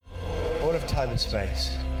of time and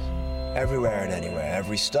space. Everywhere and anywhere,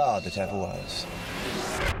 every star that ever was.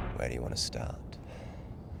 Where do you want to start?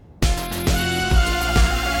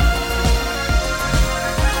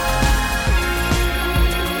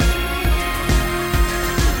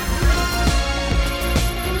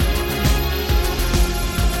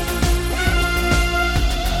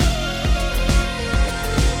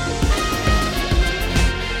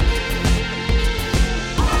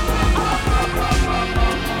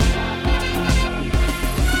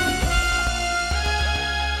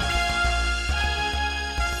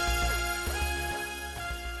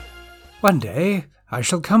 One day I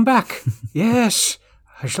shall come back. Yes,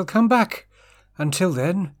 I shall come back. Until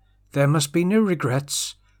then, there must be no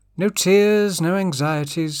regrets, no tears, no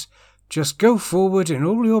anxieties. Just go forward in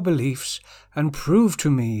all your beliefs and prove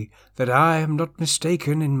to me that I am not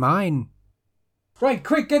mistaken in mine. Right,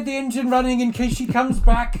 quick, get the engine running in case she comes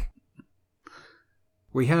back.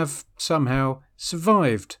 We have somehow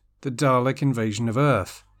survived the Dalek invasion of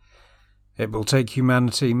Earth. It will take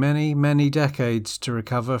humanity many, many decades to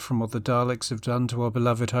recover from what the Daleks have done to our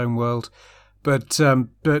beloved homeworld, but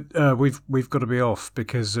we've got to be off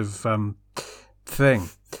because of thing,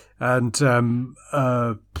 and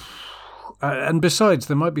besides,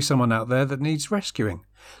 there might be someone out there that needs rescuing.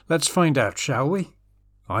 Let's find out, shall we?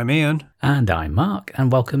 I'm Ian. And I'm Mark,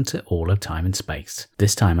 and welcome to All of Time and Space.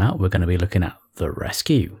 This time out, we're going to be looking at The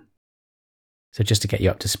Rescue. So just to get you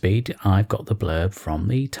up to speed, I've got the blurb from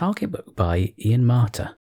the Target book by Ian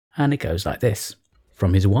Marter, and it goes like this.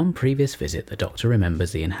 From his one previous visit, the Doctor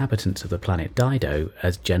remembers the inhabitants of the planet Dido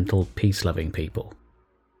as gentle, peace-loving people.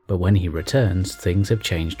 But when he returns, things have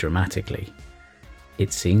changed dramatically.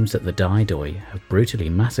 It seems that the Didoi have brutally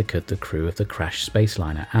massacred the crew of the crashed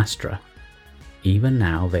spaceliner Astra. Even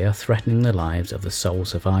now, they are threatening the lives of the sole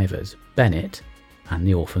survivors, Bennett, and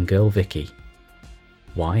the orphan girl Vicky.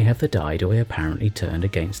 Why have the Didoi apparently turned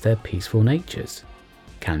against their peaceful natures?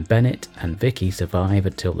 Can Bennett and Vicky survive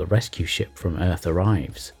until the rescue ship from Earth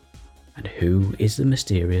arrives? And who is the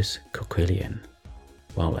mysterious Coquillion?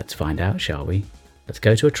 Well, let's find out, shall we? Let's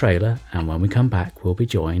go to a trailer, and when we come back, we'll be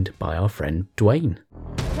joined by our friend Dwayne.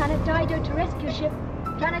 Planet Dido to rescue ship.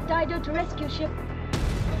 Planet Dido to rescue ship.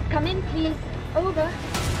 Come in, please. Over.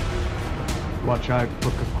 Watch out for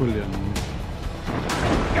Coquillion.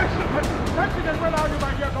 Where are you,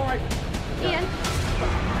 my dear boy? Ian.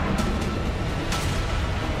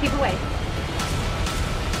 Keep away.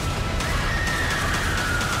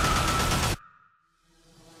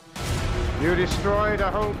 You destroyed a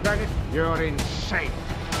whole planet? You're insane.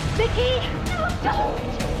 Vicky! No, don't!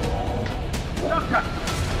 Doctor!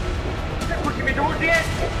 They're pushing me towards the edge!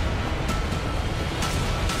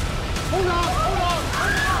 Hold on!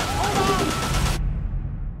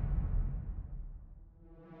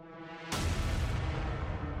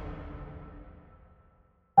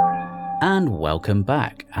 And welcome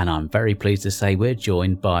back, and I'm very pleased to say we're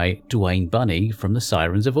joined by Dwayne Bunny from the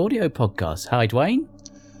Sirens of Audio podcast. Hi, Dwayne.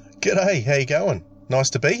 G'day, how you going?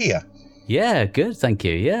 Nice to be here. Yeah, good, thank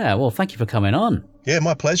you. Yeah, well, thank you for coming on. Yeah,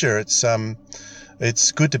 my pleasure.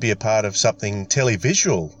 It's good to be a part of something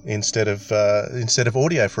televisual instead of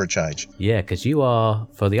audio for a change. Yeah, because you are,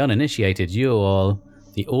 for the uninitiated, you are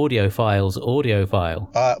the audiophile's audiophile.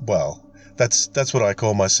 Well, that's what I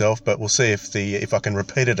call myself, but we'll see if I can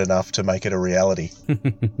repeat it enough to make it a reality.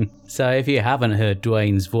 So if you haven't heard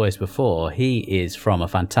Dwayne's voice before, he is from a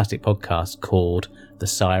fantastic podcast called The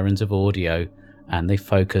Sirens of Audio, and they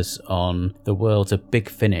focus on the worlds of Big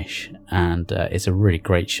Finish, and it's a really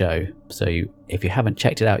great show. So if you haven't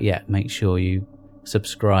checked it out yet, make sure you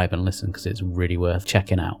subscribe and listen, because it's really worth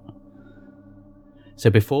checking out. So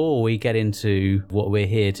before we get into what we're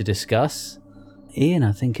here to discuss, Ian,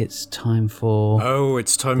 I think it's time for... Oh,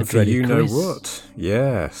 it's time for You Know What.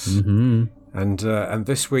 Yes. Mm-hmm. And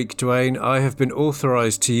this week, Dwayne, I have been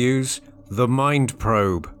authorised to use the Mind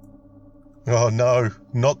Probe. Oh no,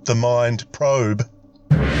 not the Mind Probe.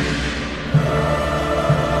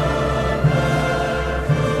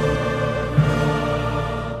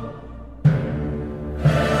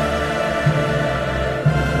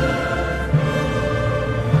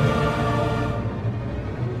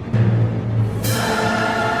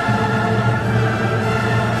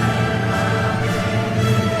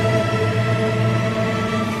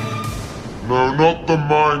 No, not the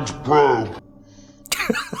Mind Probe.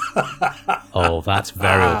 Oh, that's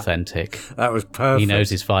very authentic. That was perfect. He knows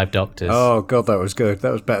his 5 doctors. Oh, God, that was good.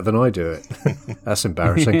 That was better than I do it. That's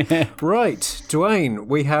embarrassing. Right, Dwayne,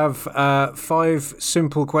 we have 5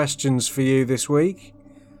 simple questions for you this week.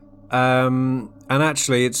 And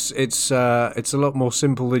actually, it's a lot more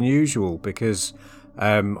simple than usual because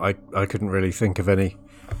I couldn't really think of any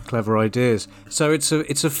clever ideas. So it's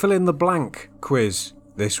a fill in the blank quiz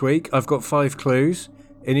this week. I've got 5 clues.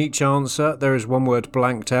 In each answer, there is one word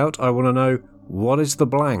blanked out. I want to know, what is the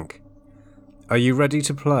blank? Are you ready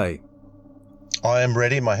to play? I am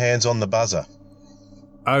ready. My hand's on the buzzer.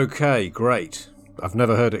 Okay, great. I've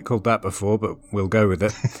never heard it called that before, but we'll go with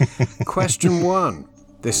it. Question 1.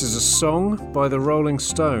 This is a song by the Rolling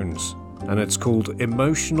Stones, and it's called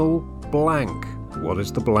Emotional Blank. What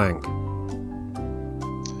is the blank?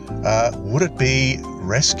 Would it be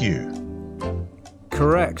Rescue?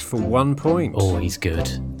 Correct, for 1 point. Oh, he's good.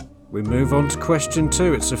 We move on to question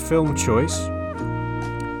 2. It's a film choice.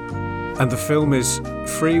 And the film is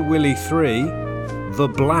Free Willy 3, The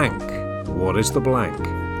Blank. What is the blank?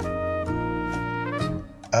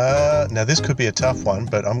 Now this could be a tough one,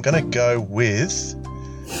 but I'm going to go with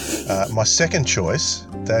my second choice.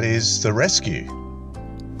 That is The Rescue.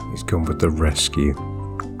 He's gone with The Rescue.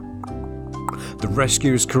 The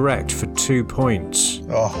Rescue is correct for 2 points.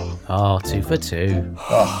 Oh, 2 for 2.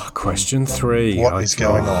 Question 3. What is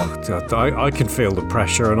going on? I can feel the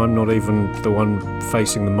pressure, and I'm not even the one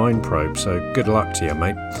facing the mind probe, so good luck to you,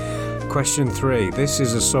 mate. Question 3. This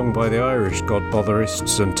is a song by the Irish God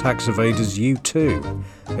Botherists and Tax Evaders U2.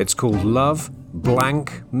 It's called Love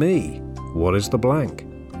Blank Me. What is the blank?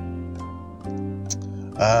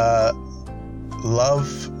 Love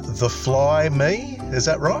the Fly Me? Is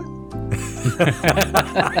that right?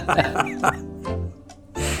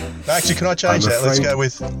 Actually, can I change that? Let's go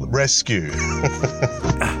with Rescue.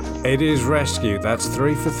 It is Rescue. That's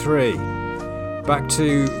 3 for 3. Back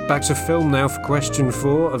to film now for question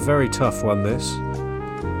 4. A very tough one, this.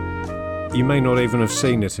 You may not even have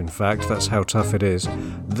seen it, in fact. That's how tough it is.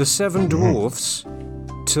 The Seven Dwarfs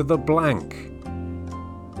to the blank.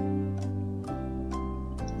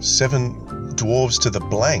 7 Dwarves to the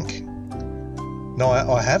blank. No,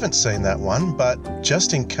 I haven't seen that one, but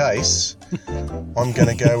just in case, I'm going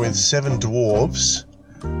to go with 7 Dwarves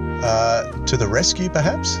to the rescue,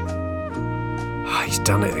 perhaps? He's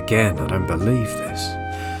done it again. I don't believe this.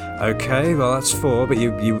 Okay, well that's 4, but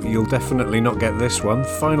you'll definitely not get this one.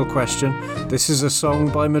 Final question. This is a song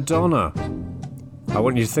by Madonna. I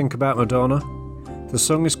want you to think about Madonna. The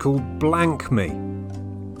song is called Blank Me.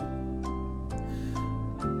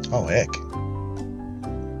 Oh, heck.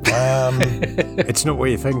 It's not what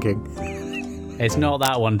you're thinking. It's not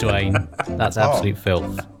that one, Dwayne. That's absolute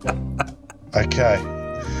filth. Okay.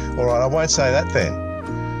 All right, I won't say that then.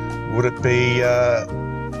 Would it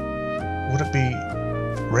be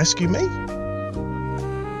Rescue Me?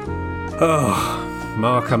 Oh,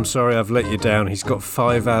 Mark, I'm sorry I've let you down. He's got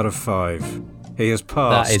 5 out of 5. He has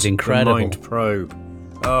passed That is incredible. the mind probe.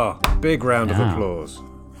 Oh, big round of applause.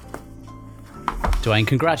 Dwayne,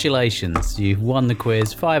 congratulations. You've won the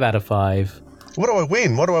quiz, 5 out of 5. What do I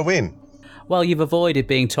win? Well, you've avoided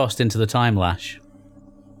being tossed into the time lash.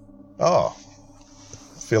 Oh.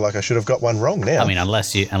 I feel like I should have got one wrong now. I mean,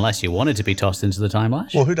 unless you wanted to be tossed into the time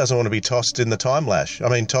lash. Well, who doesn't want to be tossed in the time lash? I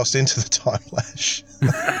mean, tossed into the time lash.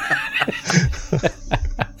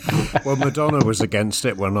 Well, Madonna was against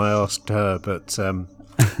it when I asked her, but,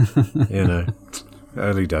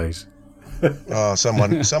 early days. Oh,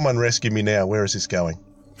 someone rescue me now. Where is this going?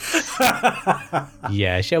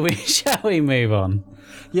 Yeah, shall we move on?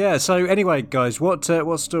 Yeah, so anyway, guys, what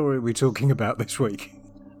story are we talking about this week?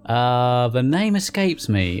 The name escapes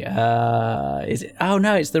me. Is it? Oh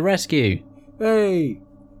no, it's The Rescue. Hey,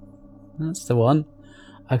 that's the one.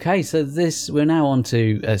 Okay, so we're now on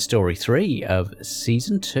to story 3 of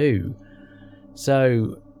season 2.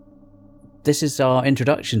 So this is our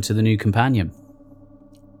introduction to the new companion.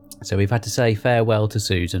 So we've had to say farewell to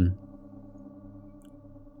Susan.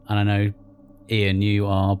 And I know, Ian, you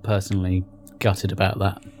are personally gutted about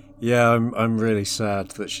that. Yeah, I'm really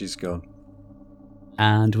sad that she's gone.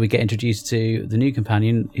 And we get introduced to the new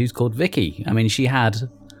companion, who's called Vicky. I mean, she had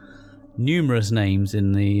numerous names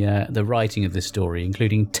in the writing of this story,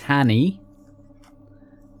 including Tanny,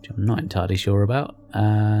 which I'm not entirely sure about.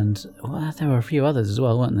 And well, there were a few others as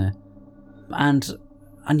well, weren't there? And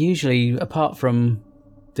unusually, apart from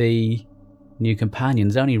the new companion,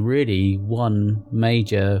 there's only really one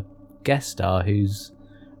major guest star, who's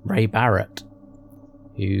Ray Barrett,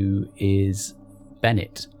 who is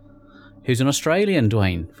Bennett, who's an Australian,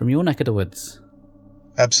 Dwayne, from your neck of the woods.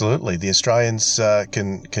 Absolutely. The Australians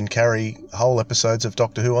can carry whole episodes of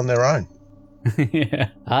Doctor Who on their own. Yeah.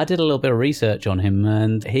 I did a little bit of research on him,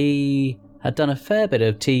 and he had done a fair bit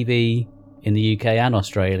of TV in the UK and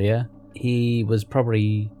Australia. He was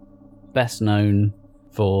probably best known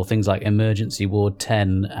for things like Emergency Ward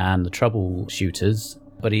 10 and The Troubleshooters,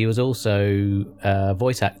 but he was also a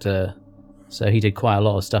voice actor So he did quite a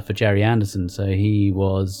lot of stuff for Jerry Anderson. So he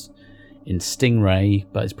was in Stingray,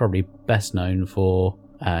 but is probably best known for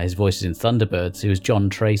his voices in Thunderbirds. He was John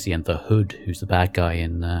Tracy and the Hood, who's the bad guy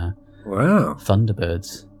in Wow.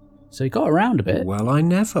 Thunderbirds. So he got around a bit. Well, I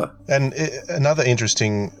never. And another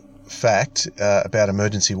interesting fact about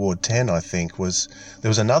Emergency Ward 10, I think, was there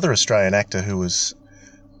was another Australian actor who was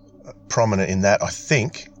prominent in that, I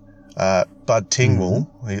think, Bud Tingwall,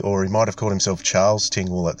 or he might have called himself Charles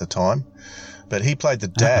Tingwall at the time, but he played the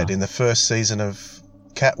dad in the first season of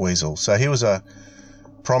Catweasel. So he was a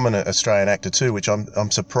prominent Australian actor too, which I'm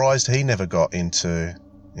surprised he never got into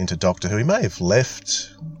Doctor Who. He may have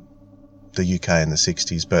left the UK in the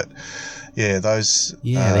 60s, but yeah, those...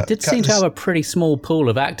 Yeah, they did seem to have a pretty small pool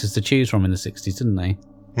of actors to choose from in the 60s, didn't they?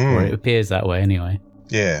 Or it appears that way anyway.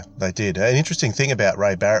 Yeah, they did. An interesting thing about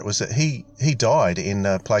Ray Barrett was that he died in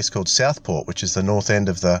a place called Southport, which is the north end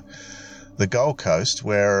of the Gold Coast,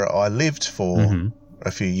 where I lived for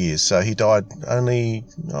a few years. So he died only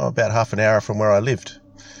about half an hour from where I lived,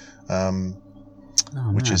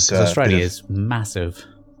 which is... Australia is massive.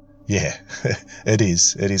 Yeah, it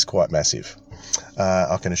is. It is quite massive.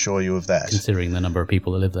 I can assure you of that. Considering the number of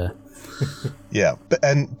people that live there. Yeah,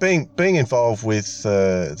 and being involved with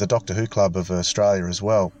the Doctor Who Club of Australia as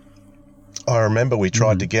well, I remember we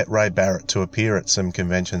tried to get Ray Barrett to appear at some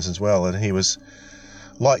conventions as well, and he was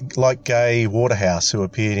like Gay Waterhouse, who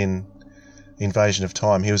appeared in Invasion of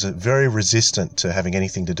Time. He was very resistant to having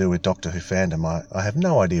anything to do with Doctor Who fandom. I have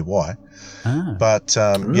no idea why. But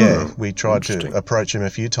yeah, we tried to approach him a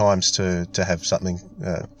few times to have something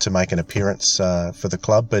to make an appearance for the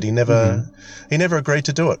club, but he never agreed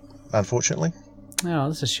to do it, unfortunately. Oh,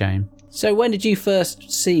 that's a shame. So when did you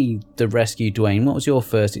first see The Rescue, Dwayne? What was your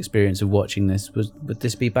first experience of watching this? Would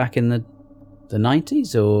this be back in the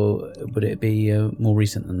 90s, or would it be more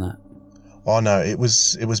recent than that? Oh no, it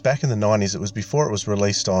was back in the 90s. It was before it was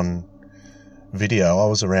released on video. I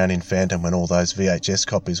was around in fandom when all those VHS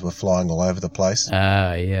copies were flying all over the place.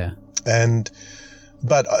 Yeah.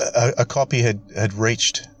 But a copy had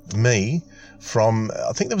reached me from,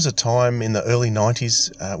 I think there was a time in the early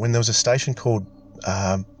 90s when there was a station called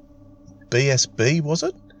BSB, was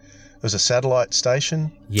it? It was a satellite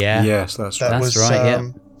station. Yeah. Yes, that's right. That's right, yeah.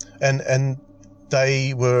 And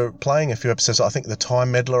they were playing a few episodes. I think The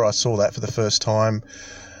Time Meddler, I saw that for the first time.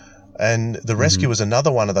 And The Rescue was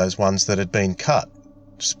another one of those ones that had been cut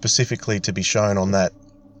specifically to be shown on that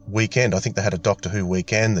weekend. I think they had a Doctor Who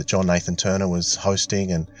weekend that John Nathan Turner was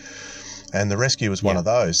hosting, and The Rescue was one of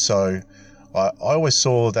those. So I always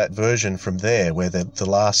saw that version from there, where the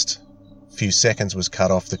last few seconds was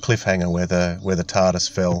cut off, the cliffhanger where the TARDIS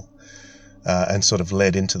fell and sort of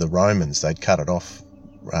led into the Romans. They'd cut it off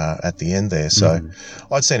at the end there. So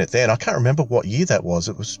I'd seen it then. I can't remember what year that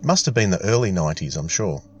was. Must have been the early 90s, I'm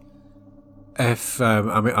sure. I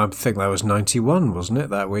think that was 91, wasn't it,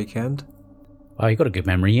 that weekend? Oh, you got a good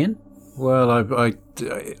memory, Ian. Well,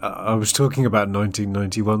 I was talking about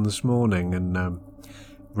 1991 this morning, and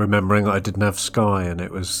remembering that I didn't have Sky, and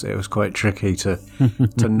it was quite tricky to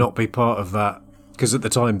not be part of that, because at the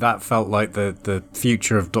time that felt like the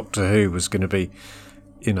future of Doctor Who was going to be,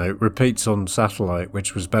 repeats on satellite,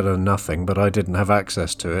 which was better than nothing, but I didn't have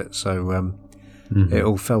access to it, so it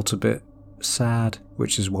all felt a bit sad,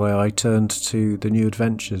 which is why I turned to The New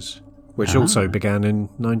Adventures, which also began in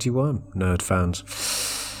 91, nerd fans.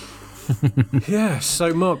 Yeah,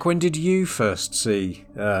 so Mark, when did you first see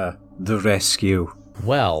The Rescue?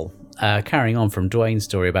 Well, carrying on from Dwayne's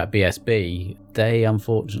story about BSB, they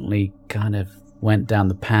unfortunately kind of went down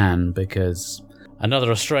the pan because another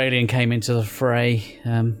Australian came into the fray,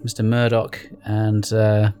 Mr. Murdoch, and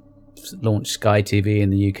launched Sky TV in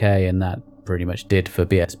the UK, and that pretty much did for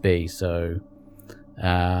BSB. So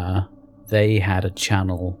they had a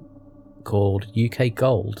channel called UK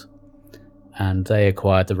Gold, and they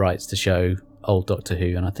acquired the rights to show old Doctor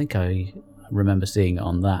Who, and I think I remember seeing it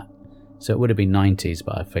on that. So it would have been 90s,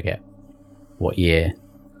 but I forget what year.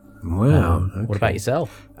 Wow. Okay. What about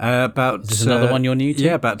yourself? Is this another one you're new to?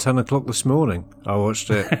 Yeah, about 10 o'clock this morning. I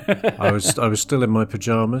watched it. I was still in my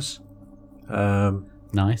pyjamas.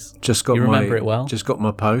 Nice. You remember it well? Just got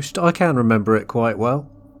my post. I can remember it quite well.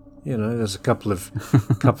 There's a couple of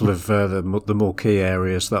the more key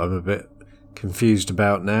areas that I'm a bit confused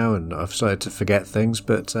about now, and I've started to forget things.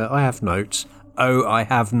 But I have notes. I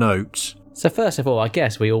have notes. So first of all, I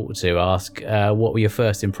guess we ought to ask, what were your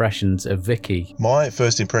first impressions of Vicky? My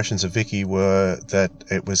first impressions of Vicky were that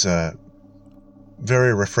it was a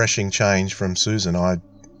very refreshing change from Susan. I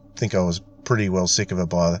think I was pretty well sick of her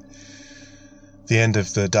by the end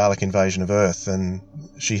of the Dalek invasion of Earth, and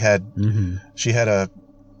she had a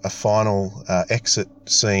a final exit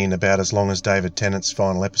scene about as long as David Tennant's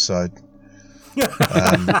final episode.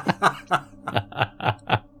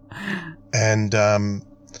 And I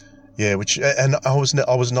was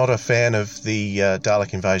not a fan of the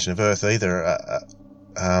Dalek invasion of Earth either.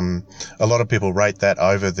 A lot of people rate that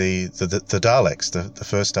over the Daleks, the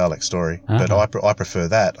first Dalek story, but I prefer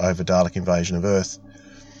that over Dalek invasion of Earth.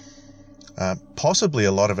 Possibly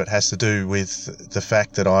a lot of it has to do with the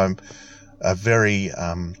fact that I'm a very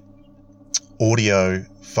audio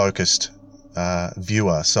focused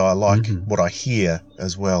viewer, so I like what I hear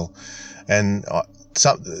as well. And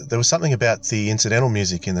there was something about the incidental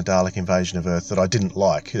music in the Dalek invasion of Earth that I didn't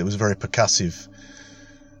like. It was very percussive,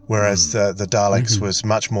 whereas the Daleks was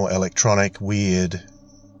much more electronic, weird.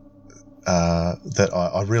 That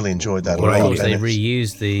I really enjoyed that a lot. They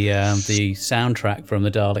reused the soundtrack from the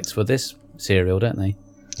Daleks for this serial, don't they?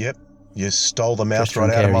 Yep, you stole the mouth right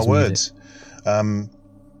out of my words. And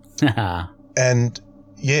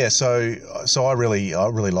yeah, so I really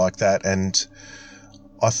liked that, and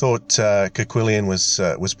I thought Kerquillian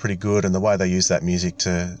was pretty good, and the way they used that music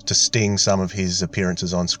to sting some of his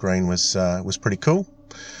appearances on screen was pretty cool.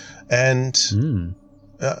 And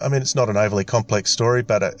I mean, it's not an overly complex story,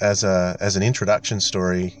 but as an introduction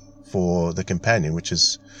story for the companion, which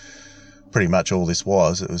is pretty much all this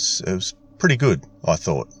was, it was pretty good, I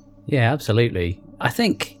thought. Yeah, absolutely. I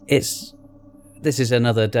think this is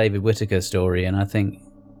another David Whittaker story, and I think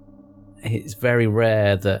it's very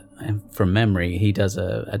rare that, from memory, he does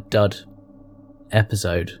a dud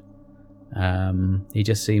episode. He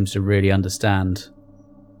just seems to really understand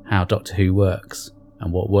how Doctor Who works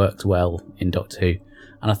and what works well in Doctor Who.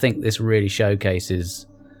 And I think this really showcases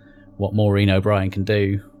what Maureen O'Brien can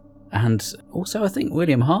do. And also I think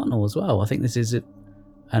William Hartnell as well. I think this is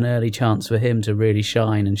an early chance for him to really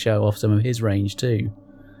shine and show off some of his range too.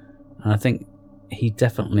 And I think he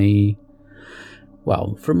definitely,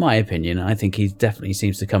 well, from my opinion, I think he definitely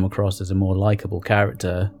seems to come across as a more likeable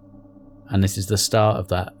character. And this is the start of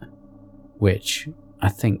that, which I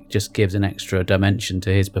think just gives an extra dimension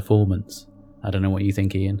to his performance. I don't know what you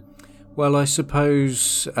think, Ian. Well, I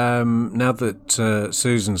suppose now that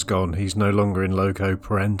Susan's gone, he's no longer in loco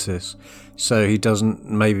parentis, so he doesn't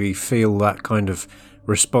maybe feel that kind of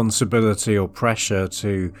responsibility or pressure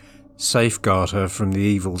to safeguard her from the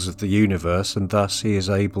evils of the universe, and thus he is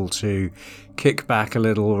able to kick back a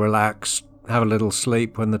little, relax, have a little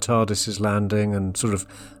sleep when the TARDIS is landing, and sort of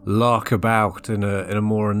lark about in a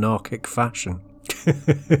more anarchic fashion.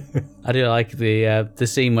 I do like the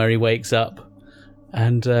scene where he wakes up.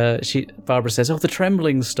 And Barbara says, "Oh, the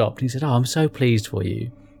trembling's stopped." And he said, "Oh, I'm so pleased for you."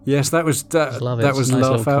 Yes, that was that was nice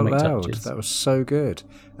laugh out loud. touches. That was so good.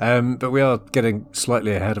 But we are getting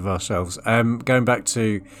slightly ahead of ourselves. Going back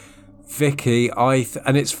to Vicky,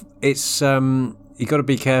 and it's you got to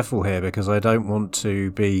be careful here, because I don't want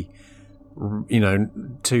to be,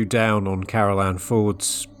 too down on Carol Ann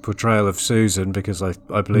Ford's portrayal of Susan, because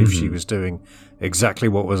I believe she was doing exactly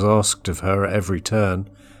what was asked of her at every turn.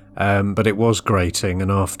 But it was grating,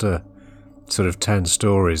 and after sort of 10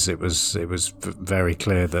 stories, it was very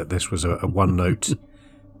clear that this was a one-note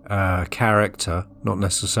character, not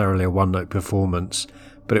necessarily a one-note performance,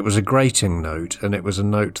 but it was a grating note, and it was a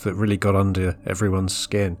note that really got under everyone's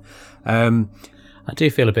skin. I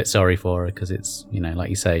do feel a bit sorry for her, because it's, like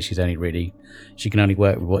you say, she can only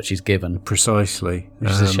work with what she's given. Precisely.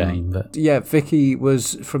 Which is a shame. But yeah, Vicky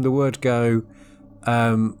was, from the word go,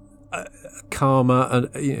 calmer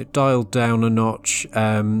and dialed down a notch,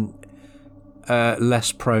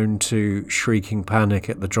 less prone to shrieking panic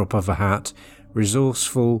at the drop of a hat,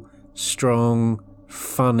 resourceful, strong,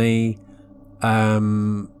 funny.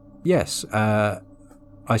 Yes,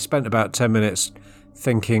 I spent about 10 minutes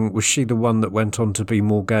thinking, was she the one that went on to be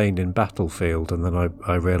Morgaine in Battlefield? And then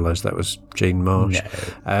I realised that was Jean Marsh.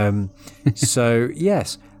 No. So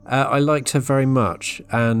yes, I liked her very much,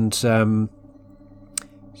 and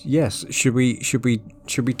yes, should we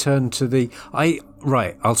turn to the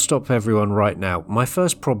I'll stop everyone right now. My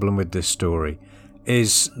first problem with this story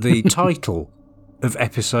is the title of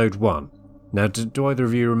episode 1. Now, do either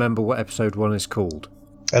of you remember what episode 1 is called?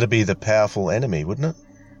 That'd be The Powerful Enemy, wouldn't it?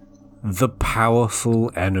 The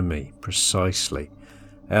Powerful Enemy, precisely.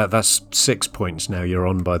 That's 6 points now you're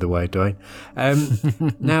on, by the way, Dwayne.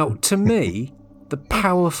 Now, to me, The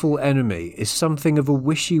Powerful Enemy is something of a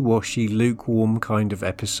wishy-washy, lukewarm kind of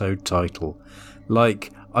episode title.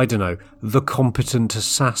 Like, I don't know, The Competent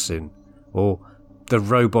Assassin, or The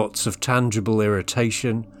Robots of Tangible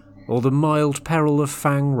Irritation, or The Mild Peril of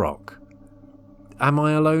Fang Rock. Am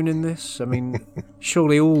I alone in this? I mean,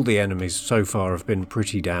 surely all the enemies so far have been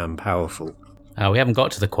pretty damn powerful. We haven't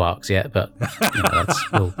got to the quarks yet, but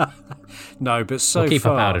No, but so we'll keep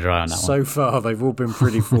far, a powder dry on that so one. far they've all been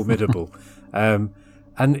pretty formidable, and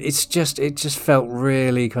it just felt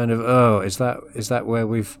really kind of is that where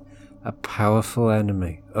we've a powerful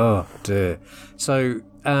enemy? Oh dear. So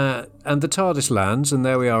and the TARDIS lands, and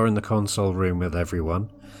there we are in the console room with everyone.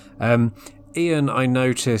 Ian, I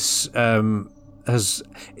notice,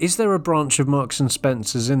 is there a branch of Marks and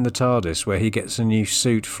Spencer's in the TARDIS where he gets a new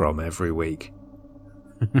suit from every week?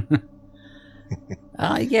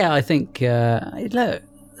 Yeah, I think, look,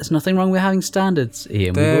 there's nothing wrong with having standards,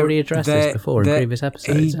 Ian. We've already addressed this before in previous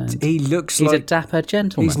episodes. He looks he's like... a dapper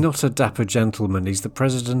gentleman. He's not a dapper gentleman. He's the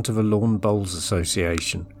president of a lawn bowls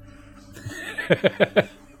association.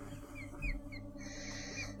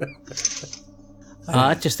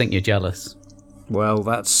 I just think you're jealous. Well,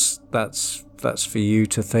 that's for you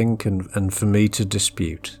to think and for me to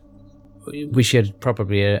dispute. We should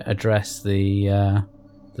probably address the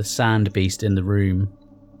sand beast in the room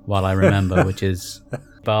while I remember, which is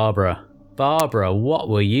Barbara. Barbara, what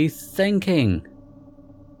were you thinking?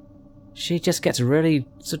 She just gets really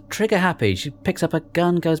trigger happy. She picks up a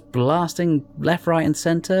gun, goes blasting left, right and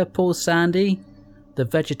centre. Poor Sandy, the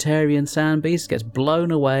vegetarian sand beast, gets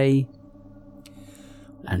blown away.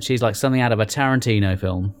 And she's like something out of a Tarantino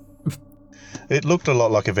film. It looked a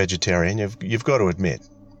lot like a vegetarian, you've got to admit.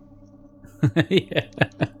 Yeah.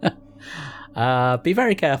 Be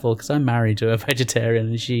very careful, because I'm married to a vegetarian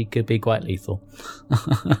and she could be quite lethal.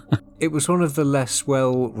 It was one of the less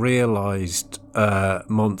well realised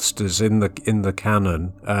monsters in the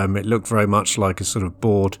canon. It looked very much like a sort of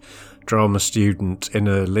bored drama student in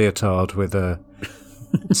a leotard with a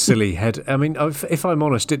silly head. I mean, if I'm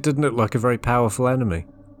honest, it didn't look like a very powerful enemy.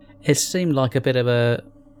 It seemed like a bit of a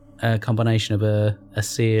combination of a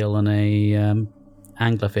seal and a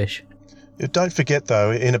anglerfish. Don't forget,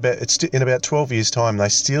 though, in about 12 years' time, they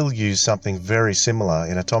still use something very similar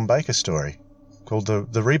in a Tom Baker story called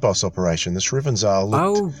the Rebos Operation. The Shrivenzahl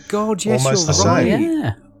looked almost the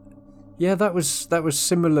same. Yeah, that was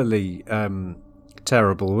similarly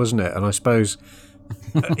terrible, wasn't it? And I suppose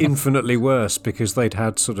infinitely worse because they'd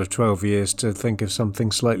had sort of 12 years to think of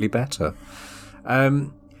something slightly better.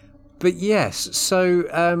 But yes, so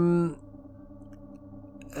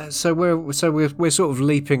we're sort of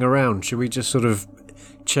leaping around. Should we just sort of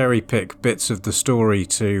cherry pick bits of the story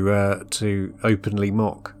to openly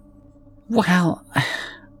mock? Well,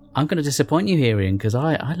 I'm going to disappoint you here, Ian, because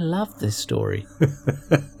I love this story.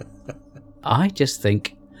 I just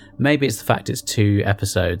think maybe it's the fact it's 2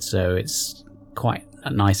 episodes, so it's quite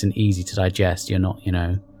nice and easy to digest. You're not,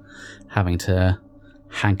 having to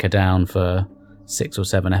hanker down for 6 or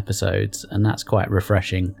 7 episodes, and that's quite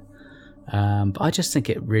refreshing. But I just think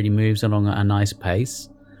it really moves along at a nice pace.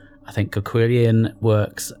 I think Coquillian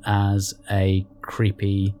works as a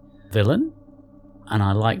creepy villain, and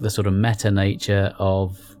I like the sort of meta nature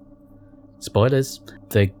of, spoilers,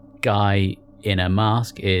 the guy in a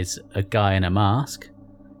mask is a guy in a mask,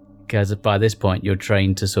 because by this point you're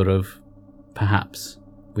trained to sort of, perhaps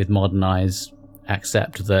with modern eyes,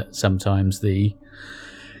 accept that sometimes the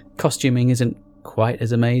costuming isn't quite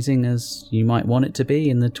as amazing as you might want it to be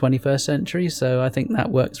in the 21st century, so I think that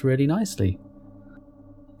works really nicely.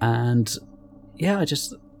 And yeah,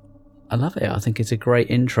 I love it. I think it's a great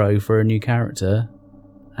intro for a new character,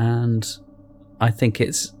 and I think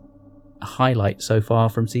it's a highlight so far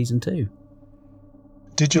from season 2.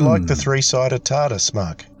 Did you like the 3-sided TARDIS,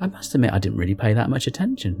 Mark? I must admit I didn't really pay that much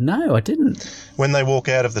attention. No, I didn't. When they walk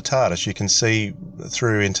out of the TARDIS, you can see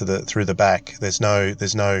through the back. There's no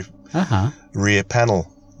rear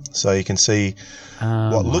panel, so you can see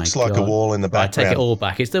what looks like a wall in the background. I take it all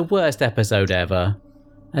back. It's the worst episode ever.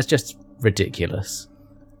 That's just ridiculous.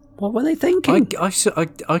 What were they thinking? I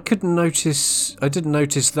couldn't notice. I didn't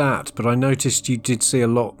notice that, but I noticed you did see a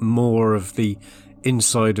lot more of the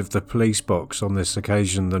inside of the police box on this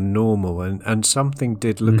occasion than normal, and something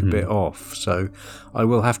did look a bit off. So I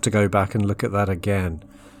will have to go back and look at that again.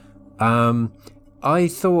 So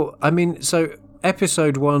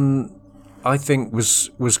episode 1, I think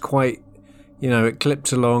was quite, it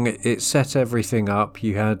clipped along. It set everything up.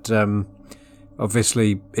 You had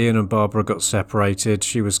obviously Ian and Barbara got separated.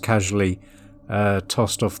 She was casually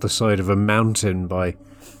tossed off the side of a mountain by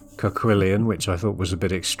Coquillian, which I thought was a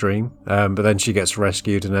bit extreme. But then she gets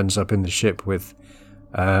rescued and ends up in the ship with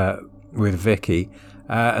Vicky.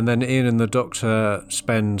 And then Ian and the Doctor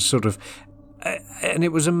spend sort of... and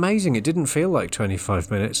it was amazing. It didn't feel like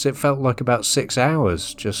 25 minutes. It felt like about 6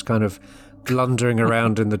 hours, just kind of blundering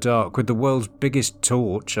around in the dark with the world's biggest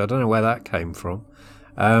torch. I don't know where that came from.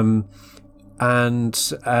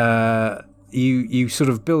 you sort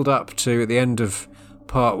of build up to, at the end of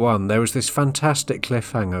part 1, there was this fantastic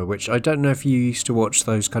cliffhanger, which I don't know if you used to watch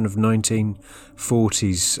those kind of 1940s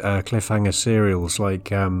cliffhanger serials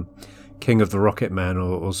like King of the Rocket Man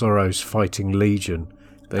or Zorro's Fighting Legion.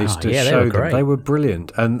 They used to show them. They were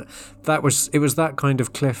brilliant. And it was that kind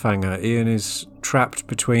of cliffhanger. Ian is trapped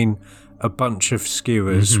between a bunch of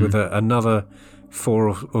skewers with another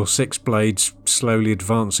 4 or 6 blades slowly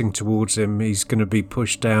advancing towards him. He's going to be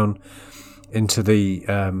pushed down into the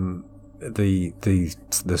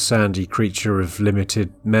sandy creature of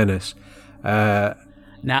limited menace. Now,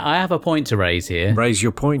 I have a point to raise here. Raise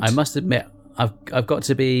your point. I must admit, I've got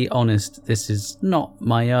to be honest. This is not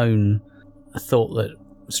my own thought that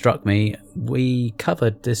struck me. We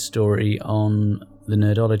covered this story on the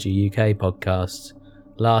Nerdology UK podcast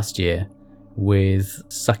last year with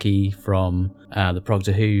Sucky from the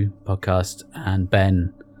Proctor Who podcast and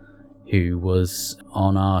Ben, who was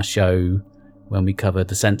on our show when we covered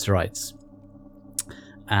the Sensorites.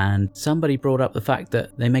 And somebody brought up the fact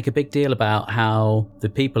that they make a big deal about how the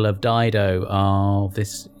people of Dido are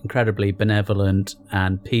this incredibly benevolent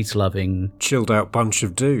and peace-loving, chilled out bunch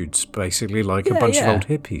of dudes, basically, like a bunch of old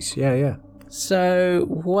hippies. Yeah. So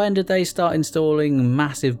when did they start installing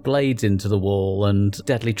massive blades into the wall and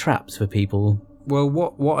deadly traps for people? Well,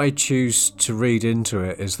 what I choose to read into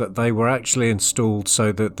it is that they were actually installed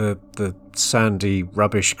so that the sandy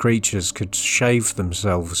rubbish creatures could shave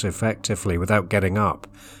themselves effectively without getting up.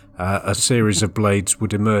 A series of blades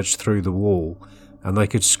would emerge through the wall, and they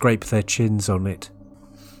could scrape their chins on it.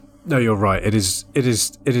 No, you're right. It is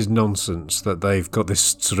nonsense that they've got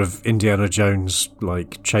this sort of Indiana Jones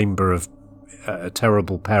like chamber of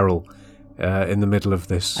terrible peril in the middle of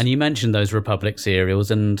this. And you mentioned those Republic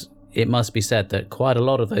serials, and it must be said that quite a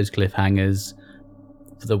lot of those cliffhangers,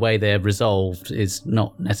 the way they're resolved, is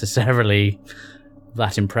not necessarily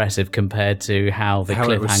that impressive compared to how the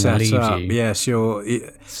cliffhanger leaves you. Yes,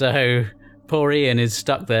 So poor Ian is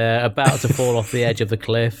stuck there, about to fall off the edge of the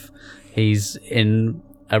cliff. He's in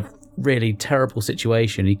a really terrible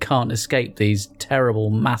situation. He can't escape these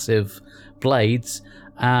terrible, massive blades.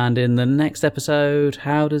 And in the next episode,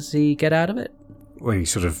 how does he get out of it? Well, he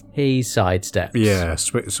sidesteps. Yeah,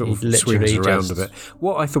 swings around a bit.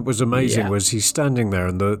 What I thought was amazing was he's standing there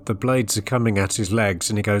and the blades are coming at his legs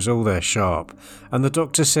and he goes, oh, they're sharp. And the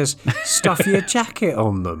doctor says, stuff your jacket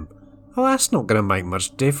on them. Oh, that's not going to make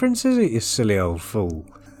much difference, is it, you silly old fool?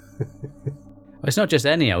 Well, it's not just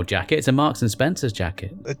any old jacket, it's a Marks and Spencer's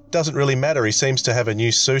jacket. It doesn't really matter. He seems to have a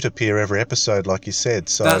new suit appear every episode, like you said.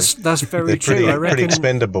 So that's very true. Pretty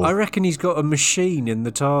expendable. I reckon he's got a machine in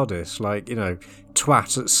the TARDIS, like,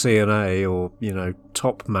 twat at CNA or,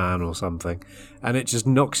 Top Man or something, and it just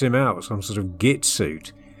knocks him out, some sort of git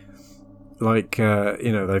suit. Like,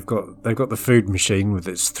 they've got the food machine with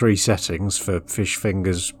its 3 settings for fish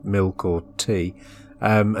fingers, milk or tea,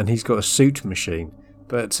 and he's got a suit machine.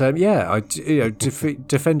 But defend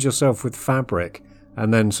yourself with fabric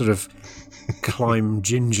and then sort of climb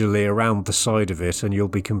gingerly around the side of it and you'll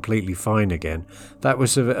be completely fine again. That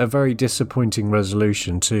was a very disappointing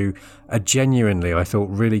resolution to a genuinely, I thought,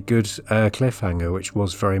 really good cliffhanger, which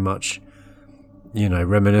was very much,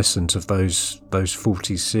 reminiscent of those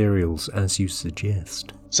 40s serials, as you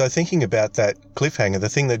suggest. So thinking about that cliffhanger, the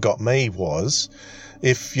thing that got me was,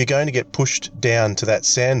 if you're going to get pushed down to that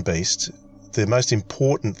sand beast, the most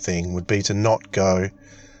important thing would be to not go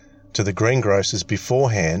to the greengrocers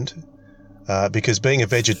beforehand, because being a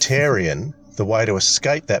vegetarian, the way to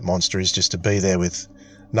escape that monster is just to be there with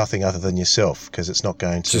nothing other than yourself, because it's not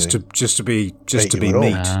going to just to be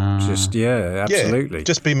meat. Absolutely. Yeah,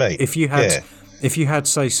 just be meat. If you had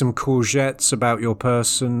say some courgettes about your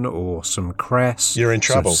person or some cress, you're in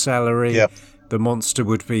trouble. Some celery. Yep. The monster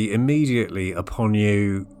would be immediately upon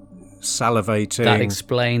you, salivating. That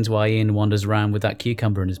explains why Ian wanders around with that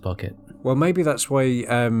cucumber in his pocket. Well, maybe that's why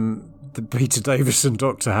the Peter Davison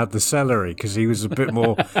doctor had the celery, because he was a bit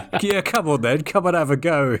more, come on then, come and have a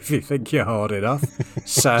go if you think you're hard enough.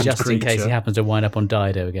 Sand Just creature. In case he happens to wind up on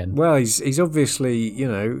Dido again. Well, he's obviously,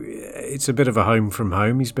 it's a bit of a home from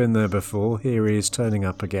home. He's been there before. Here he is turning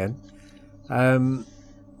up again. So,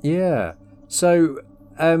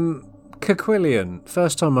 Caquillian,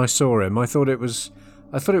 first time I saw him, I thought it was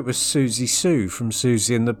Susie Sue from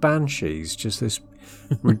Susie and the Banshees, just this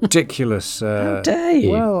ridiculous. How dare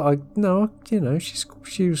you? Well,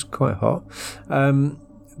 she was quite hot,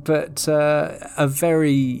 but a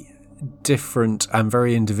very different and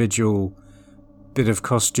very individual bit of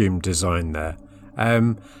costume design there.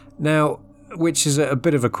 Now, which is a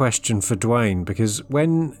bit of a question for Dwayne, because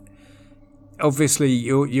when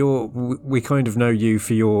obviously, we kind of know you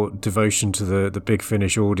for your devotion to the Big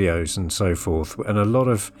Finish audios and so forth, and a lot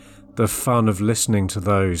of the fun of listening to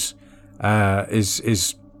those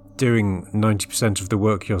is doing 90% of the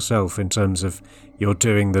work yourself in terms of you're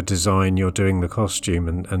doing the design, you're doing the costume,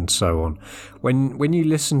 and so on. When you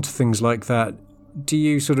listen to things like that, do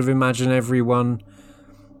you sort of imagine everyone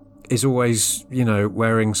is always,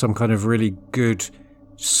 wearing some kind of really good,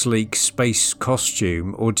 sleek space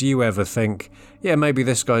costume, or do you ever think, yeah, maybe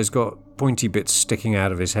this guy's got pointy bits sticking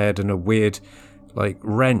out of his head and a weird,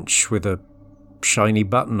 wrench with a shiny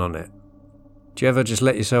button on it? Do you ever just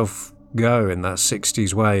let yourself go in that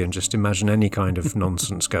 60s way and just imagine any kind of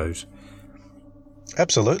nonsense goes?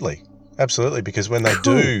 Absolutely, because when they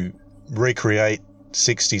do recreate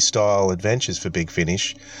 60s style adventures for Big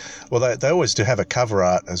Finish, well, they always do have a cover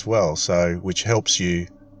art as well, so which helps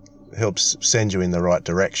send you in the right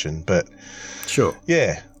direction. But sure,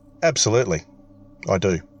 yeah, absolutely, I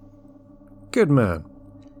do. Good man.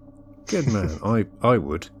 I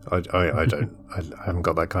would. I don't. I haven't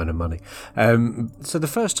got that kind of money. So the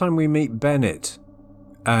first time we meet Bennett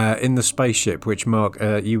in the spaceship, which Mark,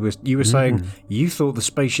 you were saying you thought the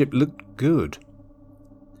spaceship looked good.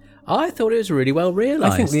 I thought it was really well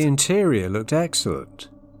realised. I think the interior looked excellent.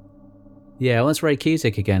 Yeah, well, that's Ray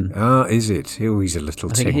Cusick again. Ah, is it? Oh, he's a little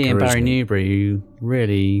tinker, I think he and Barry isn't he? Newbury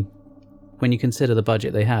really, when you consider the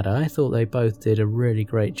budget they had, I thought they both did a really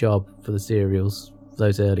great job for the serials,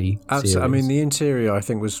 those early series. I mean, the interior, I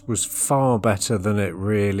think, was far better than it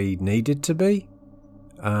really needed to be.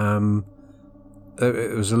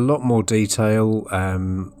 It was a lot more detail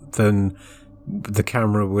than the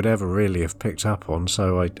camera would ever really have picked up on,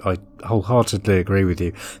 so I wholeheartedly agree with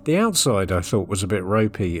you. The outside, I thought, was a bit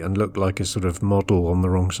ropey and looked like a sort of model on the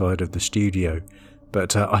wrong side of the studio,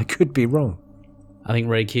 but I could be wrong. I think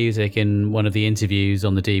Ray Cusick, in one of the interviews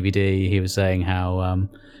on the DVD, he was saying how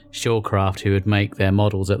Shawcraft, who would make their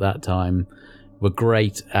models at that time, were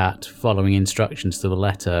great at following instructions to the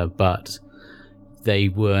letter, but they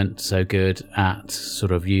weren't so good at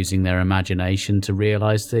sort of using their imagination to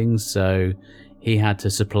realise things, so he had to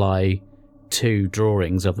supply 2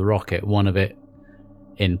 drawings of the rocket, one of it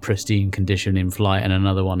in pristine condition in flight and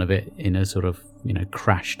another one of it in a sort of,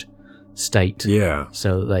 crashed state. Yeah.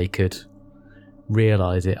 So that they could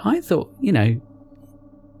realise it. I thought,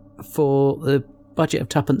 for the budget of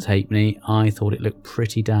Tuppence Halfpenny, I thought it looked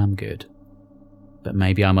pretty damn good. But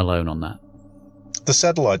maybe I'm alone on that. The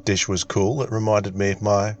satellite dish was cool. It reminded me of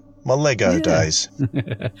my Lego days.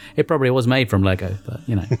 It probably was made from Lego, but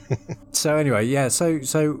So anyway, yeah.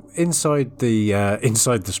 So inside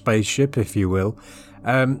the spaceship, if you will,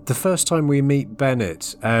 the first time we meet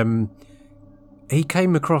Bennett, he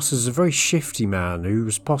came across as a very shifty man who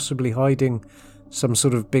was possibly hiding some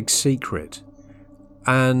sort of big secret,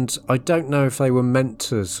 and I don't know if they were meant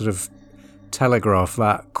to sort of telegraph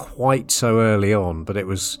that quite so early on, but it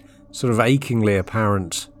was sort of achingly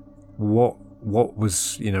apparent what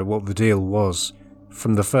was, what the deal was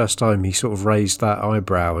from the first time he sort of raised that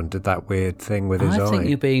eyebrow and did that weird thing with his eye. I think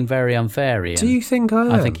you're being very unfair, Ian. Do you think I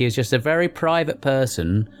am? I think he was just a very private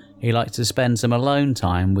person who likes to spend some alone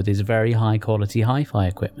time with his very high-quality hi-fi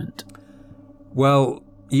equipment. Well,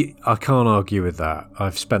 I can't argue with that.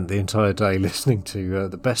 I've spent the entire day listening to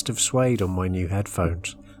the best of Suede on my new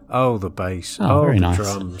headphones. Oh, the bass. Oh, very the nice.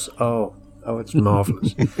 drums. Oh, it's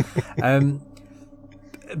marvellous.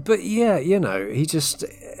 But yeah, he just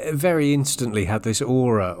very instantly had this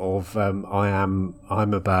aura of I'm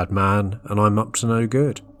a bad man and I'm up to no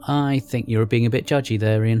good. I think you're being a bit judgy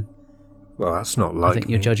there, Ian. Well, that's not like I think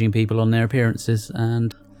you're judging people on their appearances,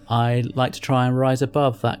 and I like to try and rise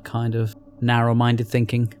above that kind of narrow-minded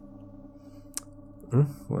thinking.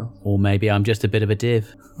 Well, or maybe I'm just a bit of a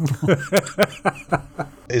div.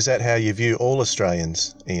 Is that how you view all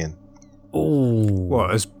Australians, Ian? Oh,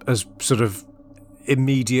 what, as sort of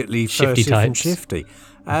immediately Shifty furtive and types. shifty?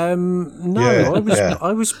 No, Yeah,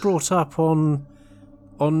 I was brought up on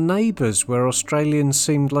Neighbours, where Australians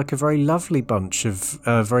seemed like a very lovely bunch of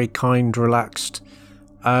very kind, relaxed,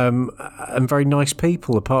 and very nice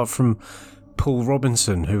people, apart from Paul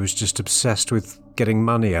Robinson, who was just obsessed with getting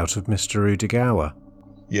money out of Mr. Udegawa.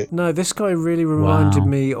 Yeah. No, this guy really reminded Wow.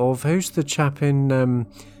 me of, who's the chap in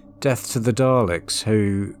Death to the Daleks,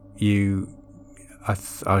 who I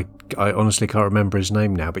honestly can't remember his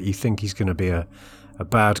name now, but you think he's going to be a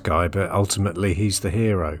bad guy, but ultimately he's the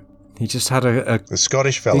hero. He just had The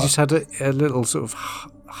Scottish fella. he just had a little sort of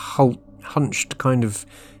hunched kind of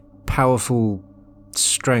powerful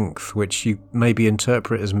strength, which you maybe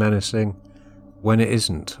interpret as menacing, when it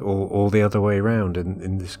isn't, or the other way around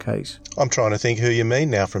in this case. I'm trying to think who you mean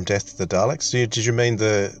now from Death of the Daleks. Did you mean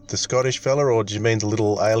the Scottish fella, or did you mean the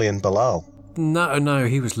little alien Bilal? No,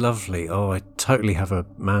 he was lovely. Oh, I totally have a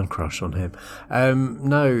man crush on him.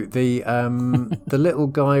 No, the little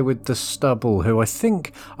guy with the stubble, who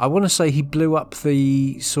I want to say he blew up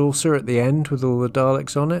the saucer at the end with all the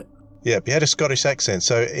Daleks on it. Yeah, he had a Scottish accent.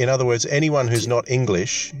 So, in other words, anyone who's not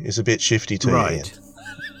English is a bit shifty to you. Right.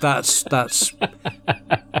 That's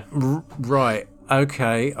right.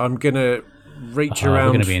 Okay, I'm gonna reach around.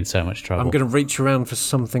 We're going to be in so much trouble. I'm going to reach around for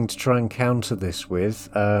something to try and counter this with,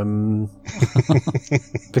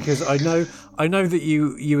 because I know that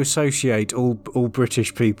you associate all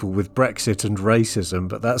British people with Brexit and racism,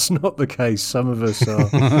 but that's not the case. Some of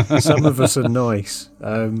us are nice.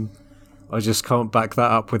 I just can't back that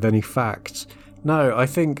up with any facts. No, I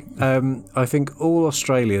think all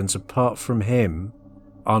Australians, apart from him,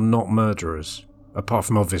 are not murderers. Apart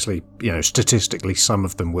from, obviously, statistically, some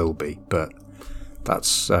of them will be, but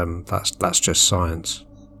that's just science.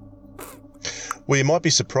 Well, you might be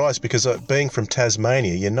surprised because being from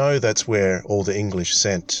Tasmania, that's where all the English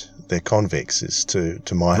sent their convicts, is to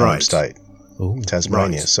my home state,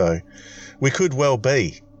 Tasmania. Right. So we could well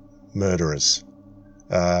be murderers,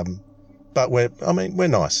 but we're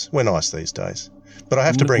nice. We're nice these days. But I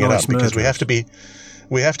have to bring it up because we have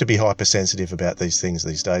to be hypersensitive about these things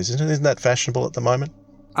these days. Isn't that fashionable at the moment?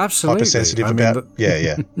 Absolutely. Hypersensitive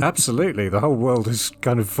yeah. Absolutely. The whole world is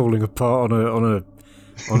kind of falling apart on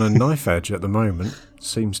a knife edge at the moment,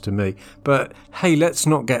 seems to me. But hey, let's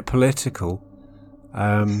not get political,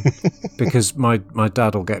 because my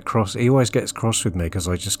dad will get cross. He always gets cross with me because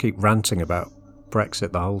I just keep ranting about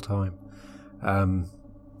Brexit the whole time.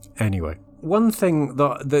 Anyway, one thing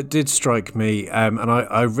that did strike me, and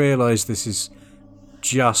I realise this is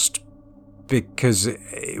just because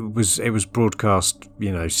it was broadcast,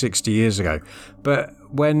 60 years ago. But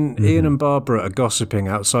when Ian and Barbara are gossiping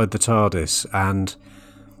outside the TARDIS, and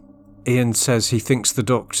Ian says he thinks the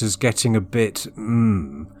Doctor's getting a bit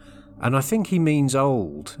and I think he means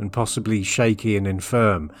old and possibly shaky and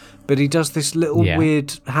infirm, but he does this little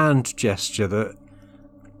weird hand gesture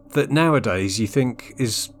that nowadays you think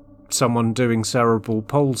is someone doing cerebral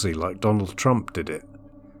palsy, like Donald Trump did it.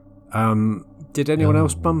 Did anyone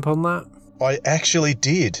else bump on that? I actually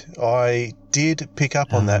did. I did pick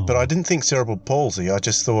up on that, but I didn't think cerebral palsy. I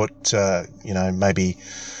just thought, maybe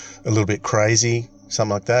a little bit crazy,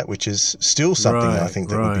 something like that, which is still something I think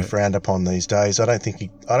that would be frowned upon these days. I don't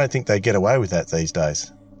think they get away with that these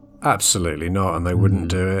days. Absolutely not, and they wouldn't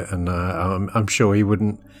do it, and I'm sure he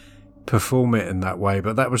wouldn't perform it in that way.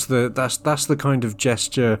 But that's the kind of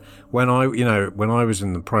gesture when I was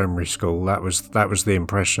in the primary school. That was the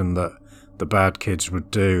impression that the bad kids would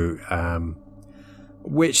do,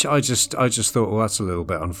 which I just thought, well, that's a little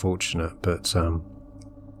bit unfortunate, but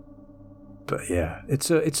yeah, it's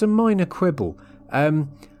a minor quibble.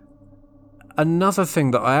 Another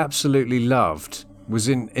thing that I absolutely loved was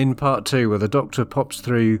in part 2, where the Doctor pops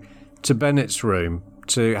through to Bennett's room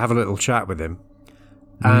to have a little chat with him,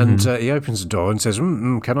 and he opens the door and says,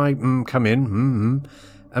 "Can I come in?"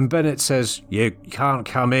 And Bennett says, "You can't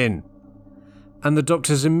come in." And the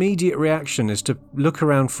Doctor's immediate reaction is to look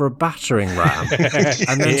around for a battering ram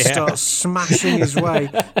and then start smashing his way.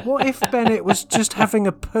 What if Bennett was just having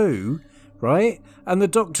a poo, right? And the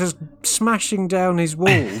Doctor's smashing down his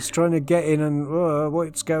walls, trying to get in, and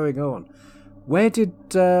what's going on? What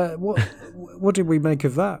did we make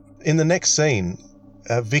of that? In the next scene,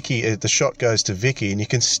 Vicky, the shot goes to Vicky, and you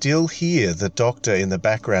can still hear the Doctor in the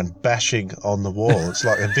background bashing on the wall. It's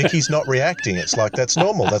like, and Vicky's not reacting. It's like, that's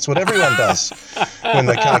normal. That's what everyone does when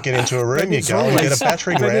they can't get into a room. You go and get a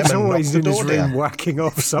battering ram and knock the door down. Whacking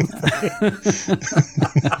off something,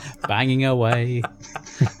 banging away.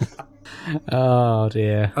 Oh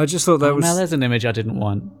dear! I just thought that was. Now there's an image I didn't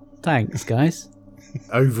want. Thanks, guys.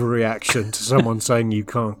 Overreaction to someone saying you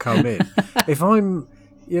can't come in. If I'm,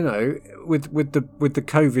 with the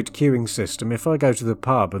COVID queuing system, if I go to the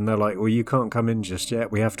pub and they're like, well, you can't come in just yet,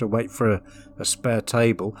 we have to wait for a spare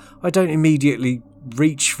table, I don't immediately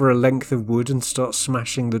reach for a length of wood and start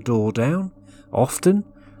smashing the door down. Often.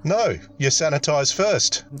 No, you sanitise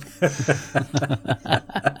first.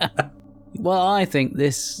 Well, I think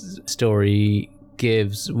this story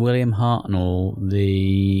gives William Hartnell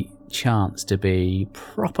the chance to be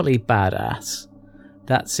properly badass.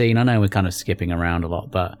 That scene, I know we're kind of skipping around a lot,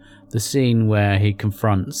 but the scene where he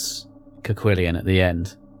confronts Kerquillian at the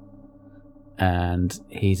end, and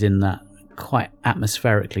he's in that quite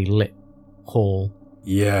atmospherically lit hall.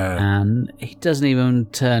 Yeah. And he doesn't even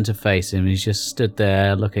turn to face him. He's just stood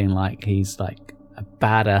there looking like he's like a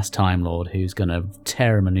badass Time Lord who's going to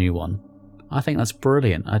tear him a new one. I think that's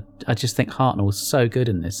brilliant. I just think Hartnell was so good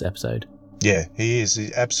in this episode. Yeah, he is.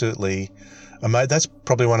 He's absolutely amazing. That's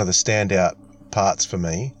probably one of the standout parts for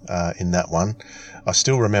me in that one. I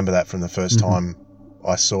still remember that from the first time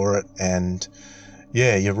I saw it, and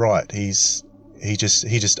yeah, you're right. He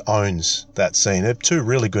just owns that scene. They're two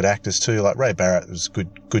really good actors too. Like Ray Barrett was a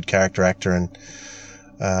good character actor, and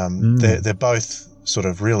they're both sort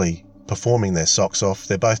of really performing their socks off.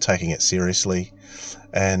 They're both taking it seriously,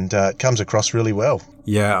 and it comes across really well.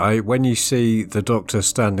 Yeah, when you see the Doctor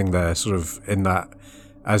standing there, sort of in that,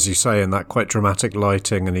 as you say, in that quite dramatic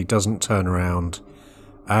lighting, and he doesn't turn around,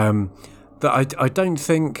 that I don't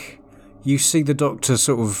think you see the Doctor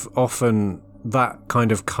sort of often that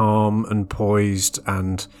kind of calm and poised,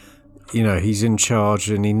 and you know, he's in charge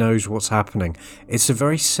and he knows what's happening. It's a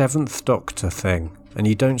very Seventh Doctor thing, and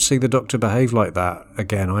you don't see the Doctor behave like that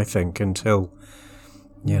again, I think, until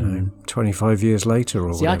 25 years later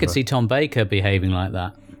or whatever. I could see Tom Baker behaving like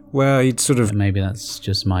that. Well, he'd sort of... Maybe that's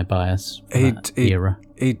just my bias for that era.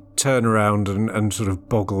 He'd turn around and sort of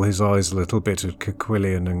boggle his eyes a little bit at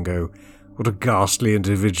Kerquillian and go, "What a ghastly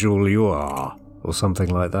individual you are," or something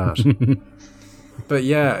like that. But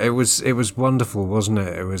yeah, it was wonderful, wasn't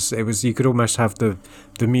it? It was. You could almost have the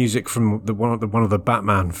music from one of the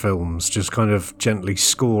Batman films, just kind of gently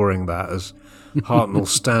scoring that as Hartnell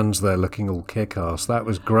stands there looking all kick-ass. That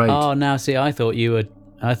was great. Oh, now see, I thought you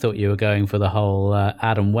were going for the whole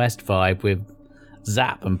Adam West vibe with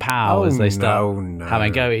zap and pow as they start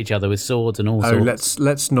having a go at each other with swords and all sorts.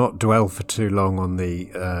 Let's not dwell for too long on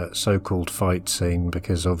the so-called fight scene,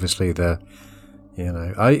 because obviously do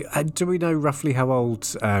we know roughly how old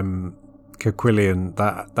Kerquillian,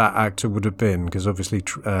 that actor, would have been? Because obviously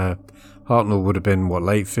Hartnell would have been,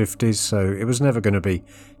 late 50s, so it was never going to be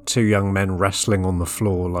two young men wrestling on the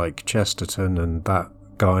floor like Chesterton and that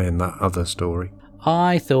guy in that other story.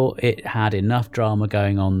 I thought it had enough drama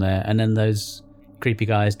going on there, and then those creepy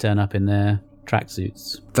guys turn up in their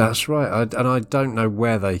tracksuits. That's right, and I don't know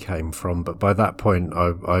where they came from, but by that point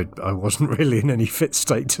I wasn't really in any fit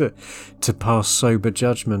state to pass sober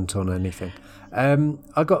judgment on anything.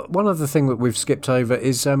 I got one other thing that we've skipped over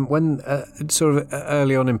is when sort of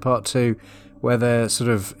early on in part 2, where they're sort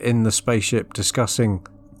of in the spaceship discussing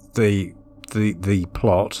the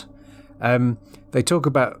plot. They talk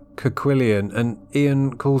about Kerquillian, and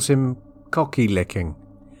Ian calls him cocky licking.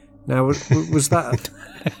 Now, was that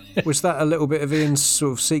a little bit of Ian's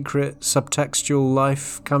sort of secret subtextual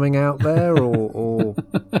life coming out there, or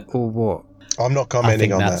what? I'm not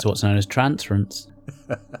commenting on that. I think that's what's known as transference.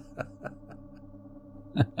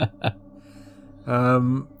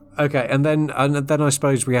 Okay, and then I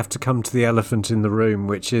suppose we have to come to the elephant in the room,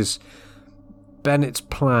 which is Bennett's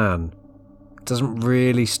plan. Doesn't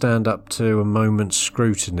really stand up to a moment's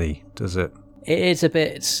scrutiny, does it? It's a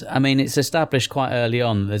bit... I mean, it's established quite early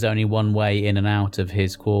on that there's only one way in and out of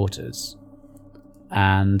his quarters.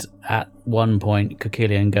 And at one point,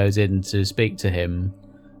 Kerquillian goes in to speak to him,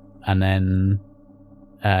 and then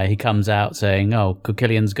he comes out saying, "Oh,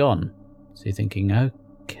 Kerquillian's gone." So you're thinking,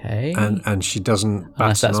 okay. And she doesn't...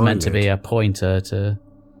 Unless that's meant to be a pointer to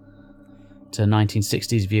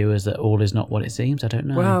 1960s viewers that all is not what it seems. I don't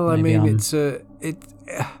know. Well, maybe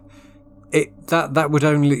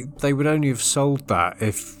they would only have sold that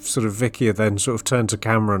if sort of Vicky had then sort of turned to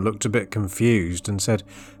camera and looked a bit confused and said,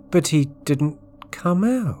 "But he didn't come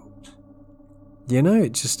out." You know,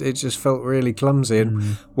 it just felt really clumsy.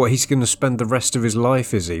 And what, he's going to spend the rest of his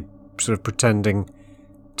life, is he, sort of pretending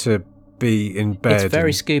to be in bed? It's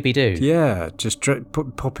very Scooby-Doo. Yeah, just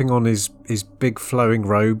popping on his big flowing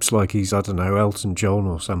robes like he's, I don't know, Elton John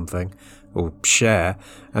or something, or Cher,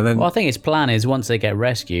 and then... Well, I think his plan is once they get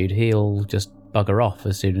rescued, he'll just bugger off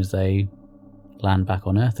as soon as they land back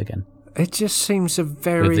on Earth again. It just seems a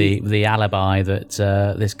very... With the alibi that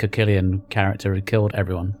this Kerquillian character had killed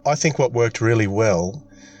everyone. I think what worked really well,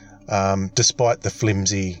 despite the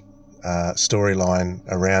flimsy storyline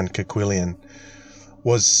around Kerquillian,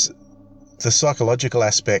 was the psychological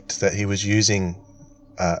aspect that he was using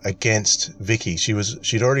against Vicky.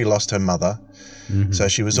 She'd already lost her mother, so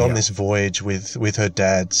she was on this voyage with her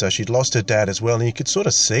dad. So she'd lost her dad as well, and you could sort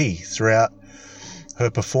of see throughout her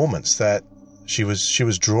performance that she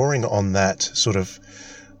was drawing on that sort of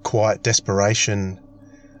quiet desperation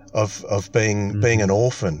of being an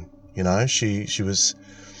orphan. You know, she was,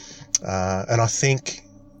 and I think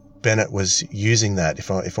Bennett was using that. If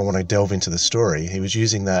I want to delve into the story, he was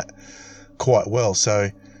using that quite well. So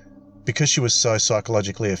because she was so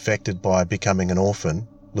psychologically affected by becoming an orphan,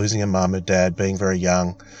 losing her mum, her dad, being very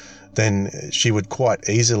young, then she would quite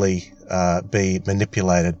easily be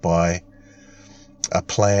manipulated by a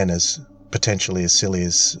plan as potentially as silly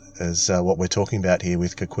as what we're talking about here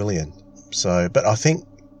with Quillian. So, but I think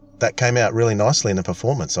that came out really nicely in the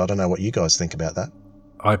performance. I don't know what you guys think about that.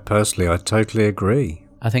 I totally agree.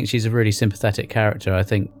 I think she's a really sympathetic character. I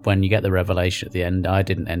think when you get the revelation at the end, I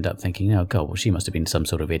didn't end up thinking, oh God, well, she must have been some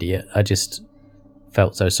sort of idiot. I just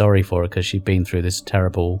felt so sorry for her because she'd been through this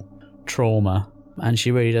terrible trauma, and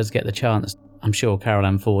she really does get the chance. I'm sure Carol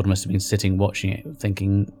Ann Ford must have been sitting watching it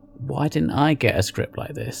thinking, why didn't I get a script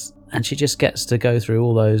like this? And she just gets to go through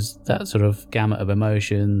all that sort of gamut of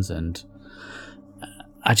emotions, and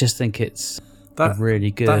I just think it's a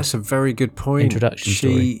really good. That's a very good point. Introduction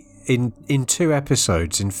story. In 2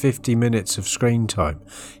 episodes, in 50 minutes of screen time,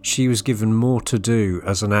 she was given more to do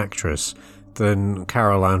as an actress than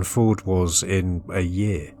Carol Ann Ford was in a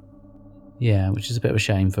year. Yeah, which is a bit of a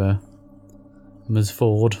shame for Ms.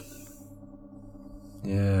 Ford.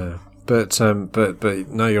 Yeah, but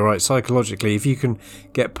no, you're right. Psychologically, if you can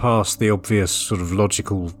get past the obvious sort of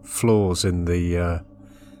logical flaws in the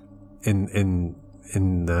in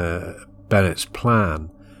Bennett's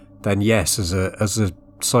plan, then yes, as a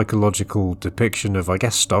psychological depiction of, I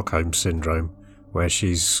guess, Stockholm syndrome, where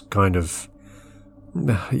she's kind of,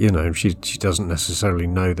 she doesn't necessarily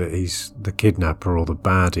know that he's the kidnapper or the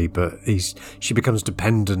baddie, but she becomes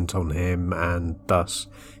dependent on him, and thus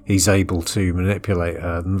he's able to manipulate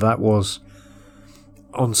her. And that was,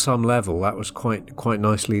 on some level, that was quite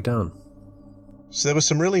nicely done. So there was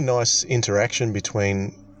some really nice interaction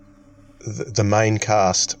between the main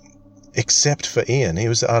cast, except for Ian. He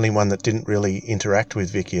was the only one that didn't really interact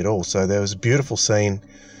with Vicky at all. So there was a beautiful scene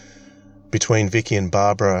between Vicky and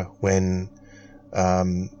Barbara when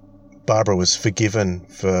Barbara was forgiven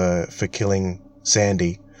for killing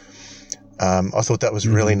Sandy. I thought that was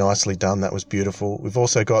really nicely done. That was beautiful. We've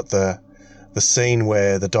also got the scene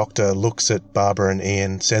where the doctor looks at Barbara and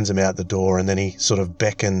Ian, sends them out the door, and then he sort of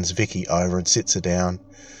beckons Vicky over and sits her down,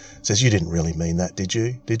 says, "You didn't really mean that, did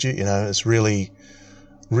you? Did you?" It's really,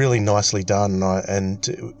 really nicely done,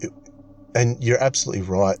 and you're absolutely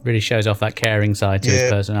right. Really shows off that caring side to his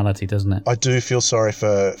personality, doesn't it? I do feel sorry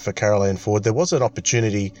for Carol Ann Ford. There was an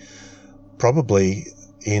opportunity, probably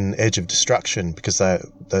in Edge of Destruction, because they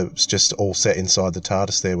was just all set inside the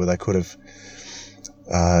TARDIS there, where they could have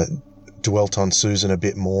dwelt on Susan a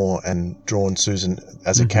bit more and drawn Susan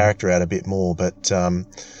as a character out a bit more, but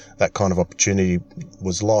that kind of opportunity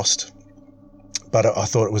was lost. But I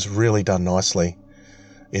thought it was really done nicely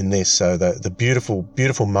in this. So the beautiful,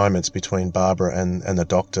 beautiful moments between Barbara and the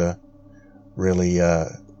Doctor really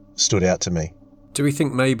stood out to me. Do we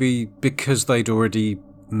think maybe because they'd already,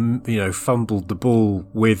 fumbled the ball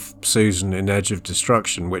with Susan in Edge of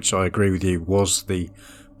Destruction, which I agree with you was the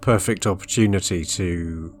perfect opportunity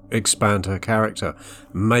to expand her character,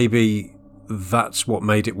 maybe that's what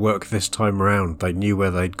made it work this time around? They knew where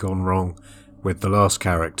they'd gone wrong with the last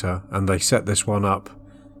character, and they set this one up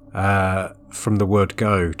from the word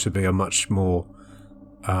go to be a much more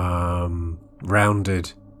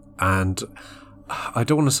rounded and, I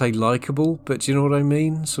don't want to say likeable, but do you know what I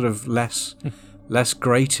mean? Sort of less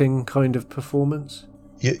grating kind of performance.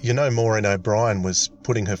 Maureen O'Brien was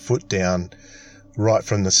putting her foot down right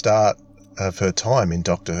from the start of her time in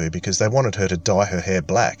Doctor Who, because they wanted her to dye her hair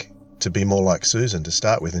black to be more like Susan to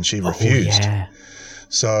start with, and she refused. Yeah.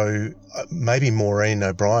 So maybe Maureen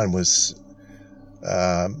O'Brien was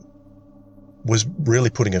really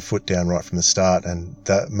putting her foot down right from the start, and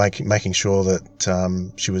making sure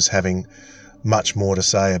that she was having much more to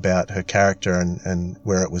say about her character and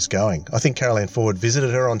where it was going. I think Carol Ann Ford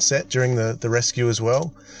visited her on set during the rescue as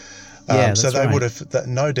well. So they would have,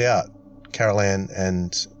 no doubt, Carol Ann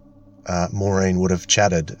and Maureen would have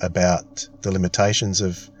chatted about the limitations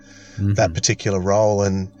of that particular role,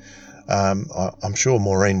 and I'm sure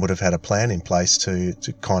Maureen would have had a plan in place to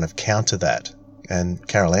kind of counter that. And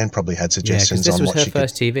Carol Ann probably had suggestions on what she could... this was her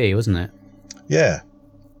first TV, wasn't it? Yeah.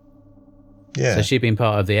 Yeah. So she'd been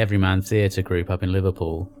part of the Everyman Theatre group up in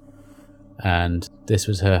Liverpool, and this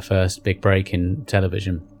was her first big break in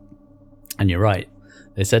television. And you're right.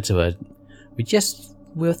 They said to her,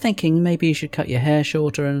 we were thinking maybe you should cut your hair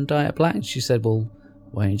shorter and dye it black. And she said, well,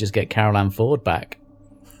 why don't you just get Carol Ann Ford back?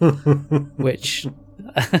 Which,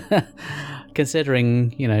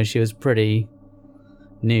 considering, she was pretty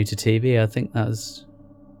new to TV, I think that was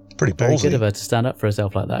pretty very ballsy. Good of her to stand up for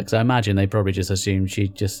herself like that. Because I imagine they probably just assumed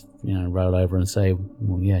she'd just, roll over and say,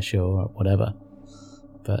 well, yeah, sure, whatever.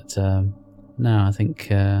 But no, I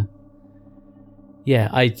think, I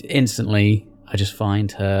just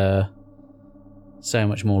find her so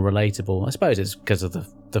much more relatable. I suppose it's because of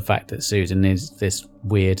the fact that Susan is this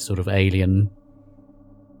weird sort of alien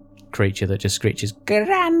creature that just screeches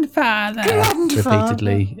 "Grandfather"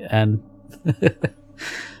 repeatedly and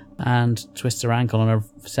and twists her ankle on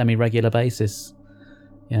a semi-regular basis.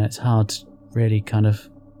 It's hard to really kind of...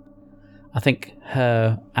 I think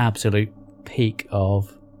her absolute peak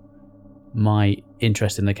of my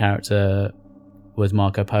interest in the character was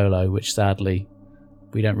Marco Polo, which sadly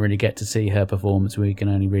we don't really get to see her performance. We can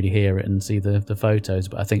only really hear it and see the photos,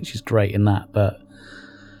 but I think she's great in that. But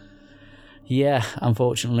yeah,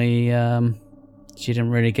 unfortunately, she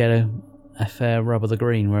didn't really get a fair rub of the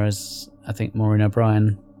green, whereas I think Maureen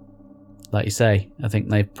O'Brien, like you say, I think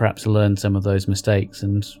they've perhaps learned some of those mistakes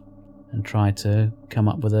and tried to come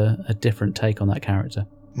up with a different take on that character.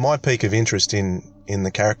 My peak of interest in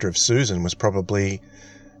the character of Susan was probably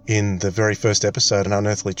in the very first episode, An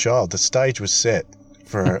Unearthly Child. The stage was set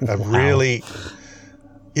for a Wow. really...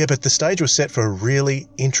 Yeah, but the stage was set for a really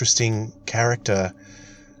interesting character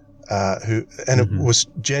it was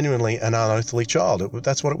genuinely an unearthly child.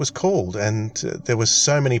 That's what it was called. And there was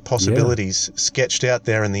so many possibilities sketched out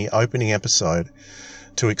there in the opening episode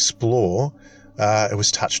to explore. It was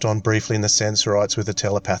touched on briefly in the Sensorites with the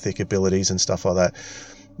telepathic abilities and stuff like that.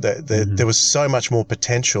 There was so much more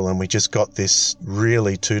potential, and we just got this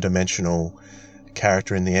really two-dimensional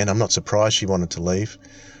character in the end. I'm not surprised she wanted to leave.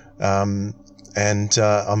 And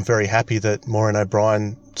I'm very happy that Maureen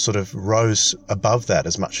O'Brien sort of rose above that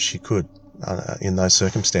as much as she could in those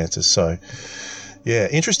circumstances. So, yeah,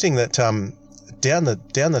 interesting that down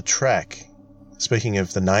the track, speaking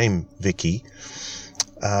of the name Vicky,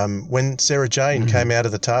 when Sarah Jane came out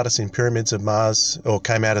of the TARDIS in Pyramids of Mars, or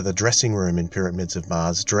came out of the dressing room in Pyramids of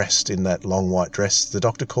Mars, dressed in that long white dress, the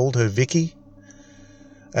Doctor called her Vicky.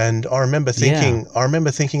 And I remember thinking,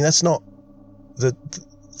 that's not the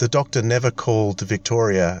Doctor never called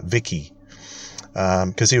Victoria Vicky,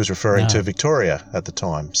 because he was referring to Victoria at the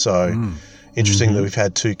time. So interesting that we've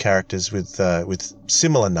had two characters with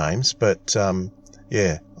similar names, but in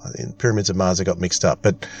Pyramids of Mars it got mixed up.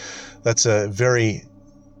 But that's a very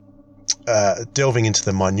delving into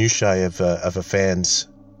the minutiae of a fan's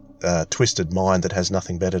twisted mind that has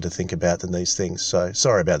nothing better to think about than these things. So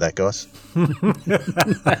sorry about that, guys.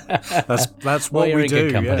 That's what you're we in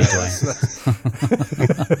do. good company, Dwayne.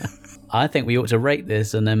 I think we ought to rate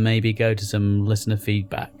this and then maybe go to some listener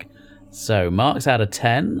feedback. So, marks out of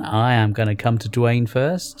 10. I am going to come to Dwayne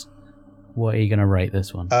first. What are you going to rate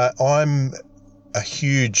this one? I'm a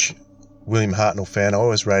huge William Hartnell fan. I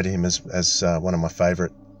always rated him as one of my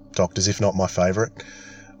favourite Doctors, if not my favourite.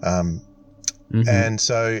 And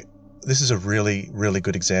so this is a really, really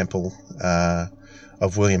good example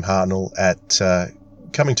of William Hartnell at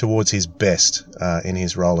coming towards his best in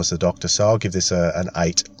his role as the Doctor. So I'll give this an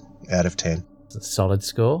 8 out of 10. It's a solid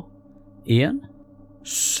score. Ian?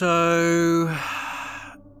 So,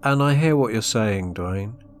 and I hear what you're saying,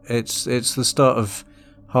 Dwayne. It's the start of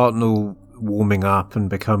Hartnell warming up and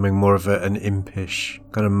becoming more of an impish,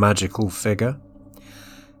 kind of magical figure.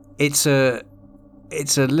 It's a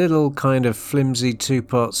little kind of flimsy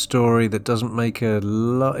two-part story that doesn't make a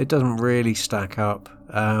lot. It doesn't really stack up.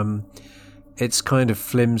 It's kind of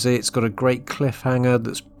flimsy. It's got a great cliffhanger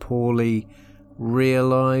that's poorly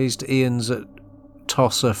realised. Ian's at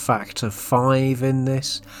tosser factor 5 in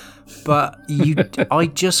this, but I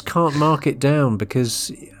just can't mark it down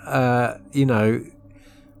because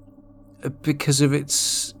because of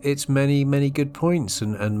its many good points,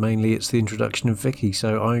 and mainly it's the introduction of Vicky.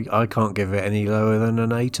 So I can't give it any lower than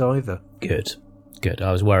an 8 either. Good.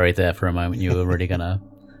 I was worried there for a moment you were really going to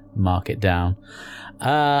mark it down.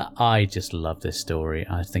 I just love this story.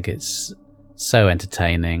 I think it's so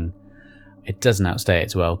entertaining. It doesn't outstay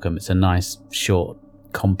its welcome. It's a nice, short,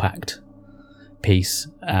 compact piece,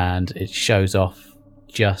 and it shows off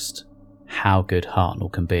just how good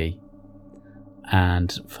Hartnell can be.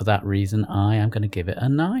 And for that reason, I am going to give it a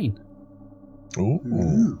 9.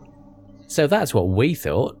 Ooh. So that's what we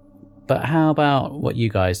thought. But how about what you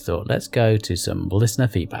guys thought? Let's go to some listener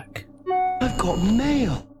feedback. I've got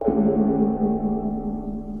mail.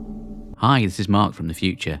 Hi, this is Mark from the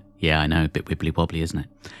future. Yeah, I know, a bit wibbly-wobbly, isn't it?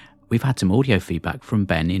 We've had some audio feedback from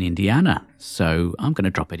Ben in Indiana, so I'm going to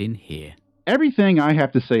drop it in here. Everything I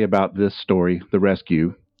have to say about this story, The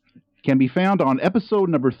Rescue, can be found on episode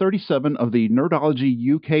number 37 of the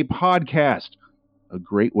Nerdology UK podcast. A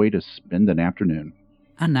great way to spend an afternoon.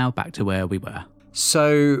 And now back to where we were.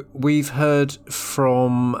 So we've heard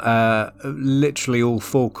from literally all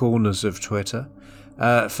four corners of Twitter.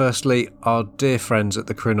 Firstly, our dear friends at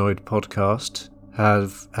the Crinoid podcast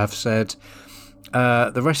have said,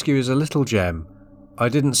 The Rescue is a little gem. I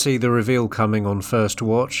didn't see the reveal coming on first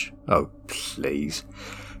watch. Oh, please.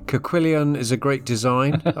 Coquillion is a great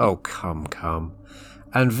design. Oh, come.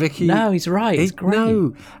 And Vicky... No, he's right. It's great.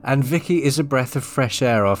 No, and Vicky is a breath of fresh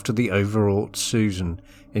air after the overwrought Susan,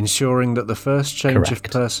 ensuring that the first change of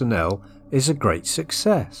personnel is a great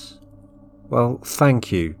success. Well,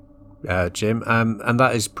 thank you, Jim. And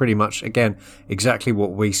that is pretty much, again, exactly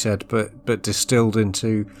what we said, but distilled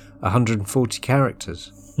into 140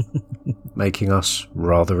 characters, making us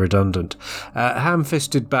rather redundant.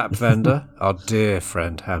 Ham-Fisted Bap Vendor, our dear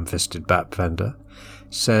friend Ham-Fisted Bap Vendor,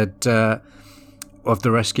 said of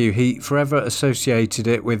The Rescue, he forever associated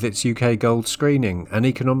it with its UK Gold screening, an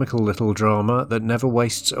economical little drama that never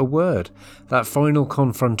wastes a word. That final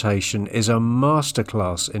confrontation is a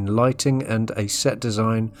masterclass in lighting and a set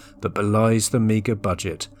design that belies the meagre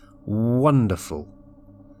budget. Wonderful.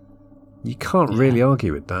 You can't really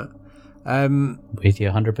argue with that. With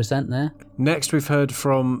you 100% there. Next, we've heard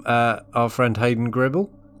from our friend Hayden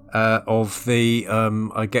Gribble of the...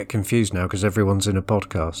 I get confused now because everyone's in a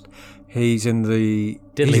podcast. He's in the...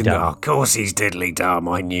 Diddly Dum. Of course he's Diddly Dum.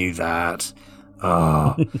 I knew that.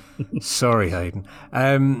 Oh, sorry, Hayden.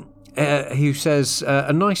 He says,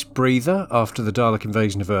 a nice breather after the Dalek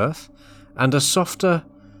invasion of Earth, and a softer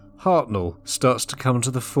Hartnell starts to come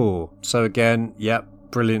to the fore. So again, yep,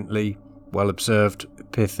 brilliantly well observed,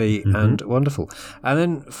 pithy, and wonderful. And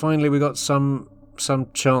then finally we got some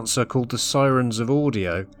chancer called the Sirens of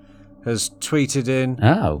Audio has tweeted in.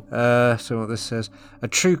 So what this says: a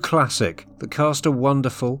true classic. The cast are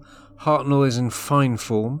wonderful. Hartnell is in fine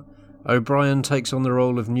form. O'Brien takes on the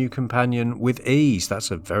role of new companion with ease. That's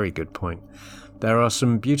a very good point. There are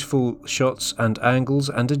some beautiful shots and angles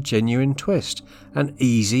and a genuine twist. An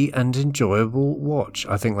easy and enjoyable watch.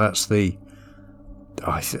 I think that's the...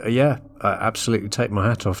 I absolutely take my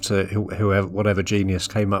hat off to whoever, whatever genius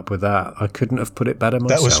came up with that. I couldn't have put it better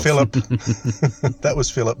myself. That was Philip. That was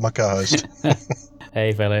Philip, my co-host.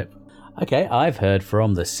 Hey, Philip. Okay, I've heard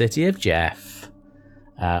from the City of Jeff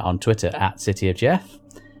on Twitter @CityofJeff,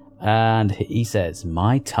 and he says,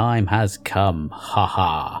 "My time has come.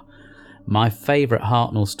 Ha. My favourite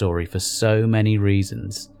Hartnell story for so many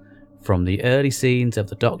reasons. From the early scenes of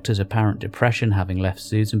the Doctor's apparent depression having left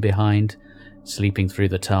Susan behind, sleeping through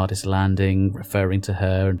the TARDIS landing, referring to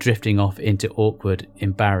her and drifting off into awkward,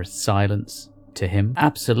 embarrassed silence, to him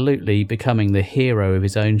absolutely becoming the hero of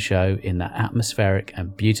his own show in that atmospheric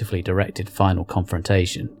and beautifully directed final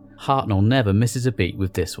confrontation. Hartnell never misses a beat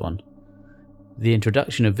with this one. The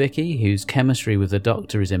introduction of Vicky, whose chemistry with the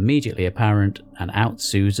Doctor is immediately apparent, and out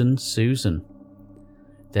Susan.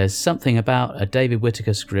 There's something about a David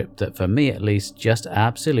Whittaker script that, for me at least, just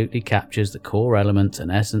absolutely captures the core elements and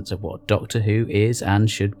essence of what Doctor Who is and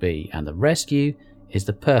should be, and The Rescue is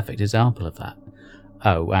the perfect example of that.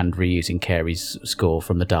 Oh, and reusing Carey's score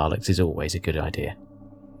from the Daleks is always a good idea.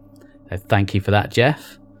 So thank you for that,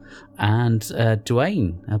 Jeff. And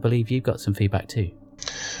Dwayne, I believe you've got some feedback too.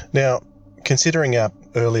 Now, considering our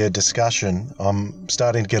earlier discussion, I'm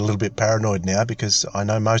starting to get a little bit paranoid now because I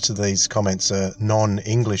know most of these comments are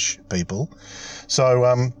non-English people.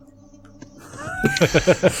 So,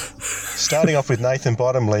 starting off with Nathan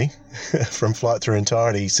Bottomley from Flight Through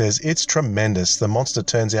Entirety, he says, "It's tremendous. The monster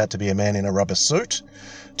turns out to be a man in a rubber suit."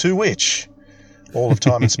 To which All of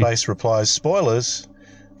Time and Space replies, "Spoilers."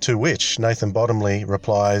 To which Nathan Bottomley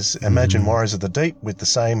replies, "Imagine Warriors of the Deep with the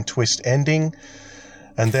same twist ending."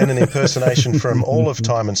 And then an impersonation from All of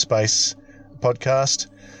Time and Space podcast.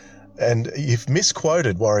 And you've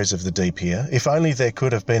misquoted Warriors of the Deep here. If only there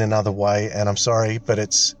could have been another way, and I'm sorry, but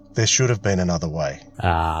there should have been another way.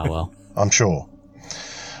 Ah, well. I'm sure.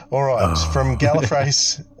 All right, from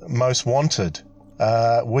Gallifrey's Most Wanted,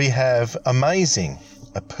 we have amazing,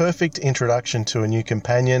 a perfect introduction to a new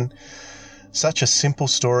companion. Such a simple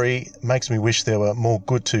story, makes me wish there were more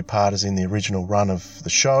good two-parters in the original run of the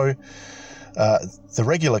show. The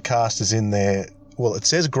regular cast is in there. Well, it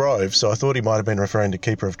says Grove, so I thought he might have been referring to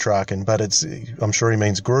Keeper of Traken, but I'm sure he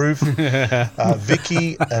means Groove.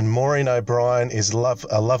 Vicky and Maureen O'Brien is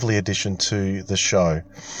a lovely addition to the show.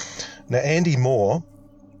 Now, Andy Moore,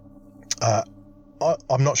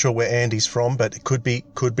 I'm not sure where Andy's from, but it could be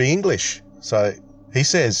English. So he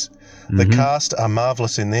says, "The cast are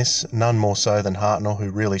marvellous in this, none more so than Hartnell,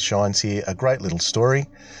 who really shines here. A great little story."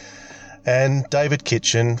 And David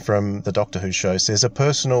Kitchen from the Doctor Who show says, "A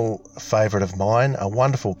personal favourite of mine, a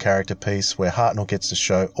wonderful character piece where Hartnell gets to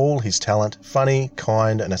show all his talent, funny,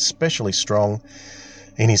 kind and especially strong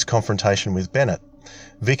in his confrontation with Bennett.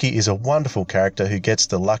 Vicky is a wonderful character who gets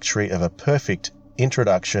the luxury of a perfect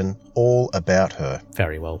introduction, all about her."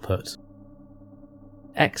 Very well put.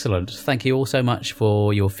 Excellent. Thank you all so much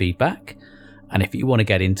for your feedback. And if you want to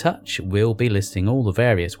get in touch, we'll be listing all the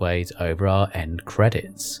various ways over our end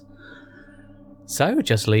credits. So it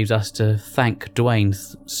just leaves us to thank Dwayne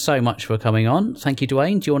so much for coming on. Thank you,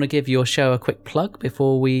 Dwayne. Do you want to give your show a quick plug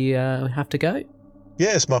before we have to go?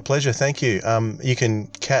 Yeah, it's my pleasure. Thank you. You can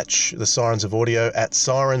catch the Sirens of Audio at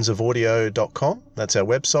sirensofaudio.com. That's our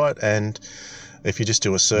website. And if you just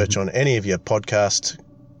do a search on any of your podcast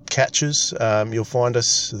catches, you'll find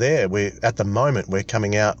us there. At the moment, we're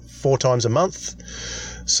coming out 4 times a month.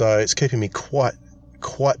 So it's keeping me quite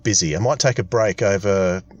busy. I might take a break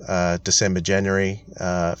over December, January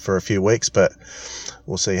for a few weeks, but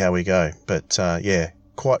we'll see how we go. But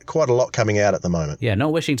quite a lot coming out at the moment. Yeah,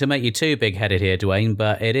 not wishing to make you too big-headed here, Dwayne,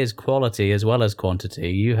 but it is quality as well as quantity.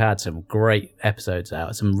 You had some great episodes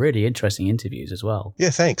out, some really interesting interviews as well. Yeah,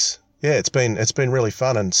 thanks. Yeah, it's been really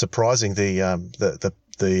fun and surprising the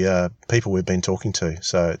people we've been talking to.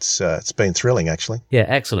 So it's been thrilling, actually. Yeah,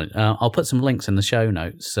 excellent. I'll put some links in the show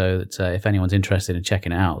notes so that if anyone's interested in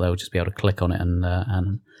checking it out, they'll just be able to click on it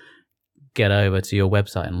and get over to your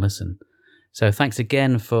website and listen. So thanks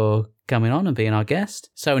again for coming on and being our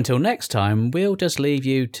guest. So until next time, we'll just leave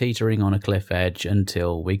you teetering on a cliff edge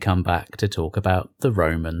until we come back to talk about the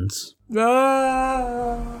Romans.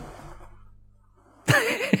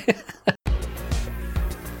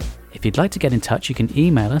 If you'd like to get in touch, you can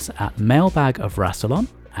email us at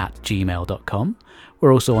mailbagofrassilon@gmail.com.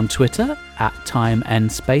 We're also on Twitter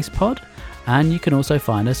 @TimeEndSpacePod, and you can also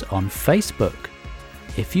find us on Facebook.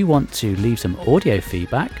 If you want to leave some audio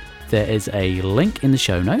feedback, there is a link in the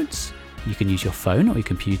show notes. You can use your phone or your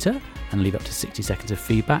computer and leave up to 60 seconds of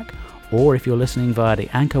feedback, or if you're listening via the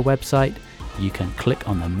Anchor website, you can click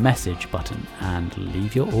on the message button and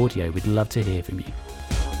leave your audio. We'd love to hear from you.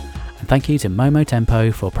 And thank you to Momo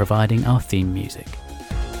Tempo for providing our theme music.